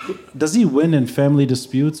 Does he win in family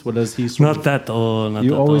disputes? What does he Not at all.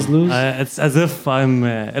 You always lose? It's as if I'm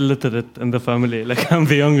illiterate in the family. Like I'm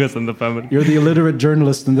the youngest in the family. You're the illiterate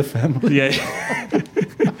journalist in the family? Yeah.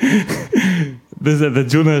 The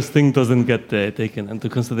journalist thing doesn't get taken into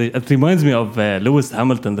consideration. It reminds me of Lewis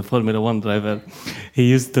Hamilton, the Formula One driver. He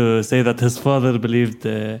used to say that his father believed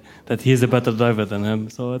that he is a better driver than him.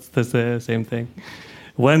 So it's the same thing.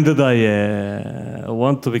 When did I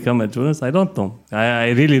want to become a journalist? I don't know. I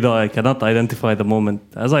really don't. I cannot identify the moment.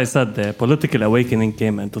 As I said, the political awakening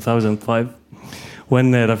came in 2005 when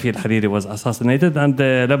Rafi al-Hariri was assassinated, and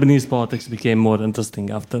Lebanese politics became more interesting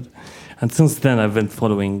after. And since then, I've been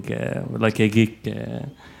following like a geek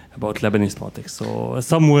about Lebanese politics. So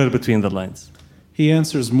somewhere between the lines. He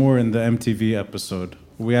answers more in the MTV episode.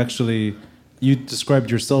 You described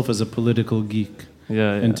yourself as a political geek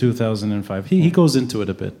in 2005. He goes into it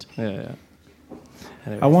a bit. Yeah.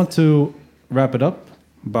 Anyways. I want to wrap it up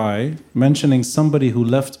by mentioning somebody who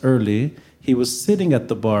left early. He was sitting at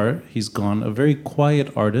the bar. He's gone. A very quiet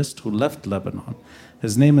artist who left Lebanon.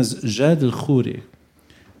 His name is Jad al-Khouri.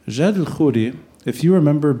 Jad al-Khouri, if you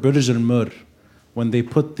remember Burj al-Mur, when they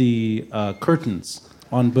put the curtains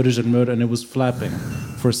on Burj al-Mur and it was flapping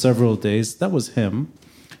for several days, that was him.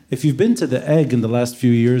 If you've been to the Egg in the last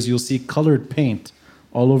few years, you'll see colored paint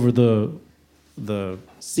all over the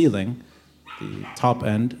ceiling, the top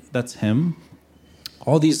end. That's him.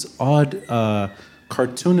 All these odd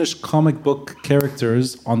cartoonish comic book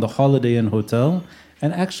characters on the Holiday Inn Hotel,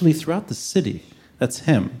 and actually throughout the city. That's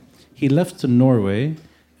him. He left to Norway,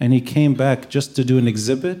 and he came back just to do an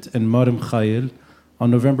exhibit in Marim Khayil on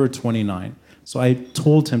November 29. So I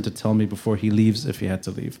told him to tell me before he leaves if he had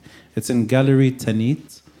to leave. It's in Gallery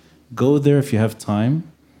Tanit. Go there if you have time.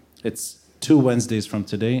 It's 2 Wednesdays from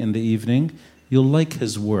today in the evening. You'll like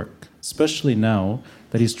his work, especially now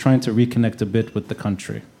that he's trying to reconnect a bit with the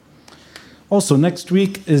country. Also, next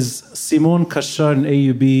week is Simone Kashar, an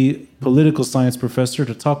AUB political science professor,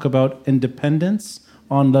 to talk about independence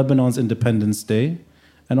on Lebanon's Independence Day,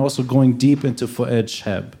 and also going deep into Fuad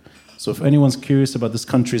Shahab. So if anyone's curious about this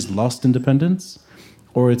country's lost independence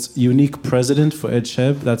or its unique president, Fuad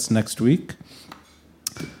Shahab, that's next week.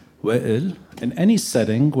 Wael, in any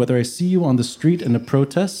setting, whether I see you on the street in a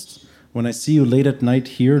protest, when I see you late at night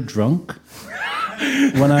here drunk,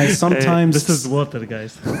 when I sometimes... This is water,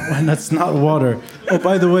 guys. When that's not water. Oh,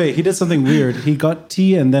 by the way, he did something weird. He got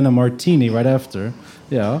tea and then a martini right after.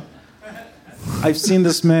 Yeah. I've seen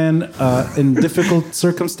this man in difficult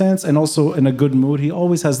circumstance and also in a good mood. He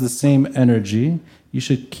always has the same energy. You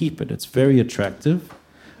should keep it. It's very attractive.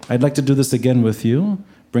 I'd like to do this again with you.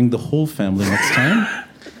 Bring the whole family next time.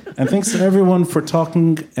 And thanks to everyone for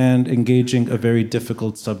talking and engaging a very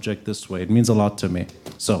difficult subject this way. It means a lot to me.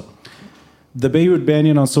 So, the Beirut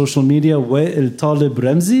Banyan on social media, Wael Taleb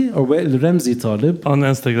Ramzi or Wael Ramzi Taleb? On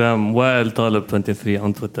Instagram, Wael Taleb 23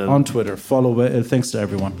 on Twitter. On Twitter. Follow Wael. Thanks to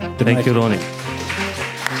everyone. Thank you, Ronnie.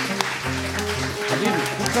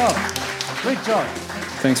 Good job. Great job.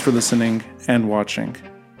 Thanks for listening and watching.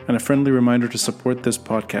 And a friendly reminder to support this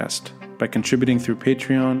podcast by contributing through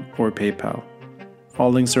Patreon or PayPal.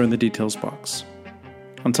 All links are in the details box.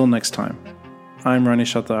 Until next time, I'm Rani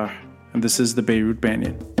Shatah, and this is the Beirut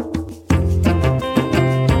Banyan.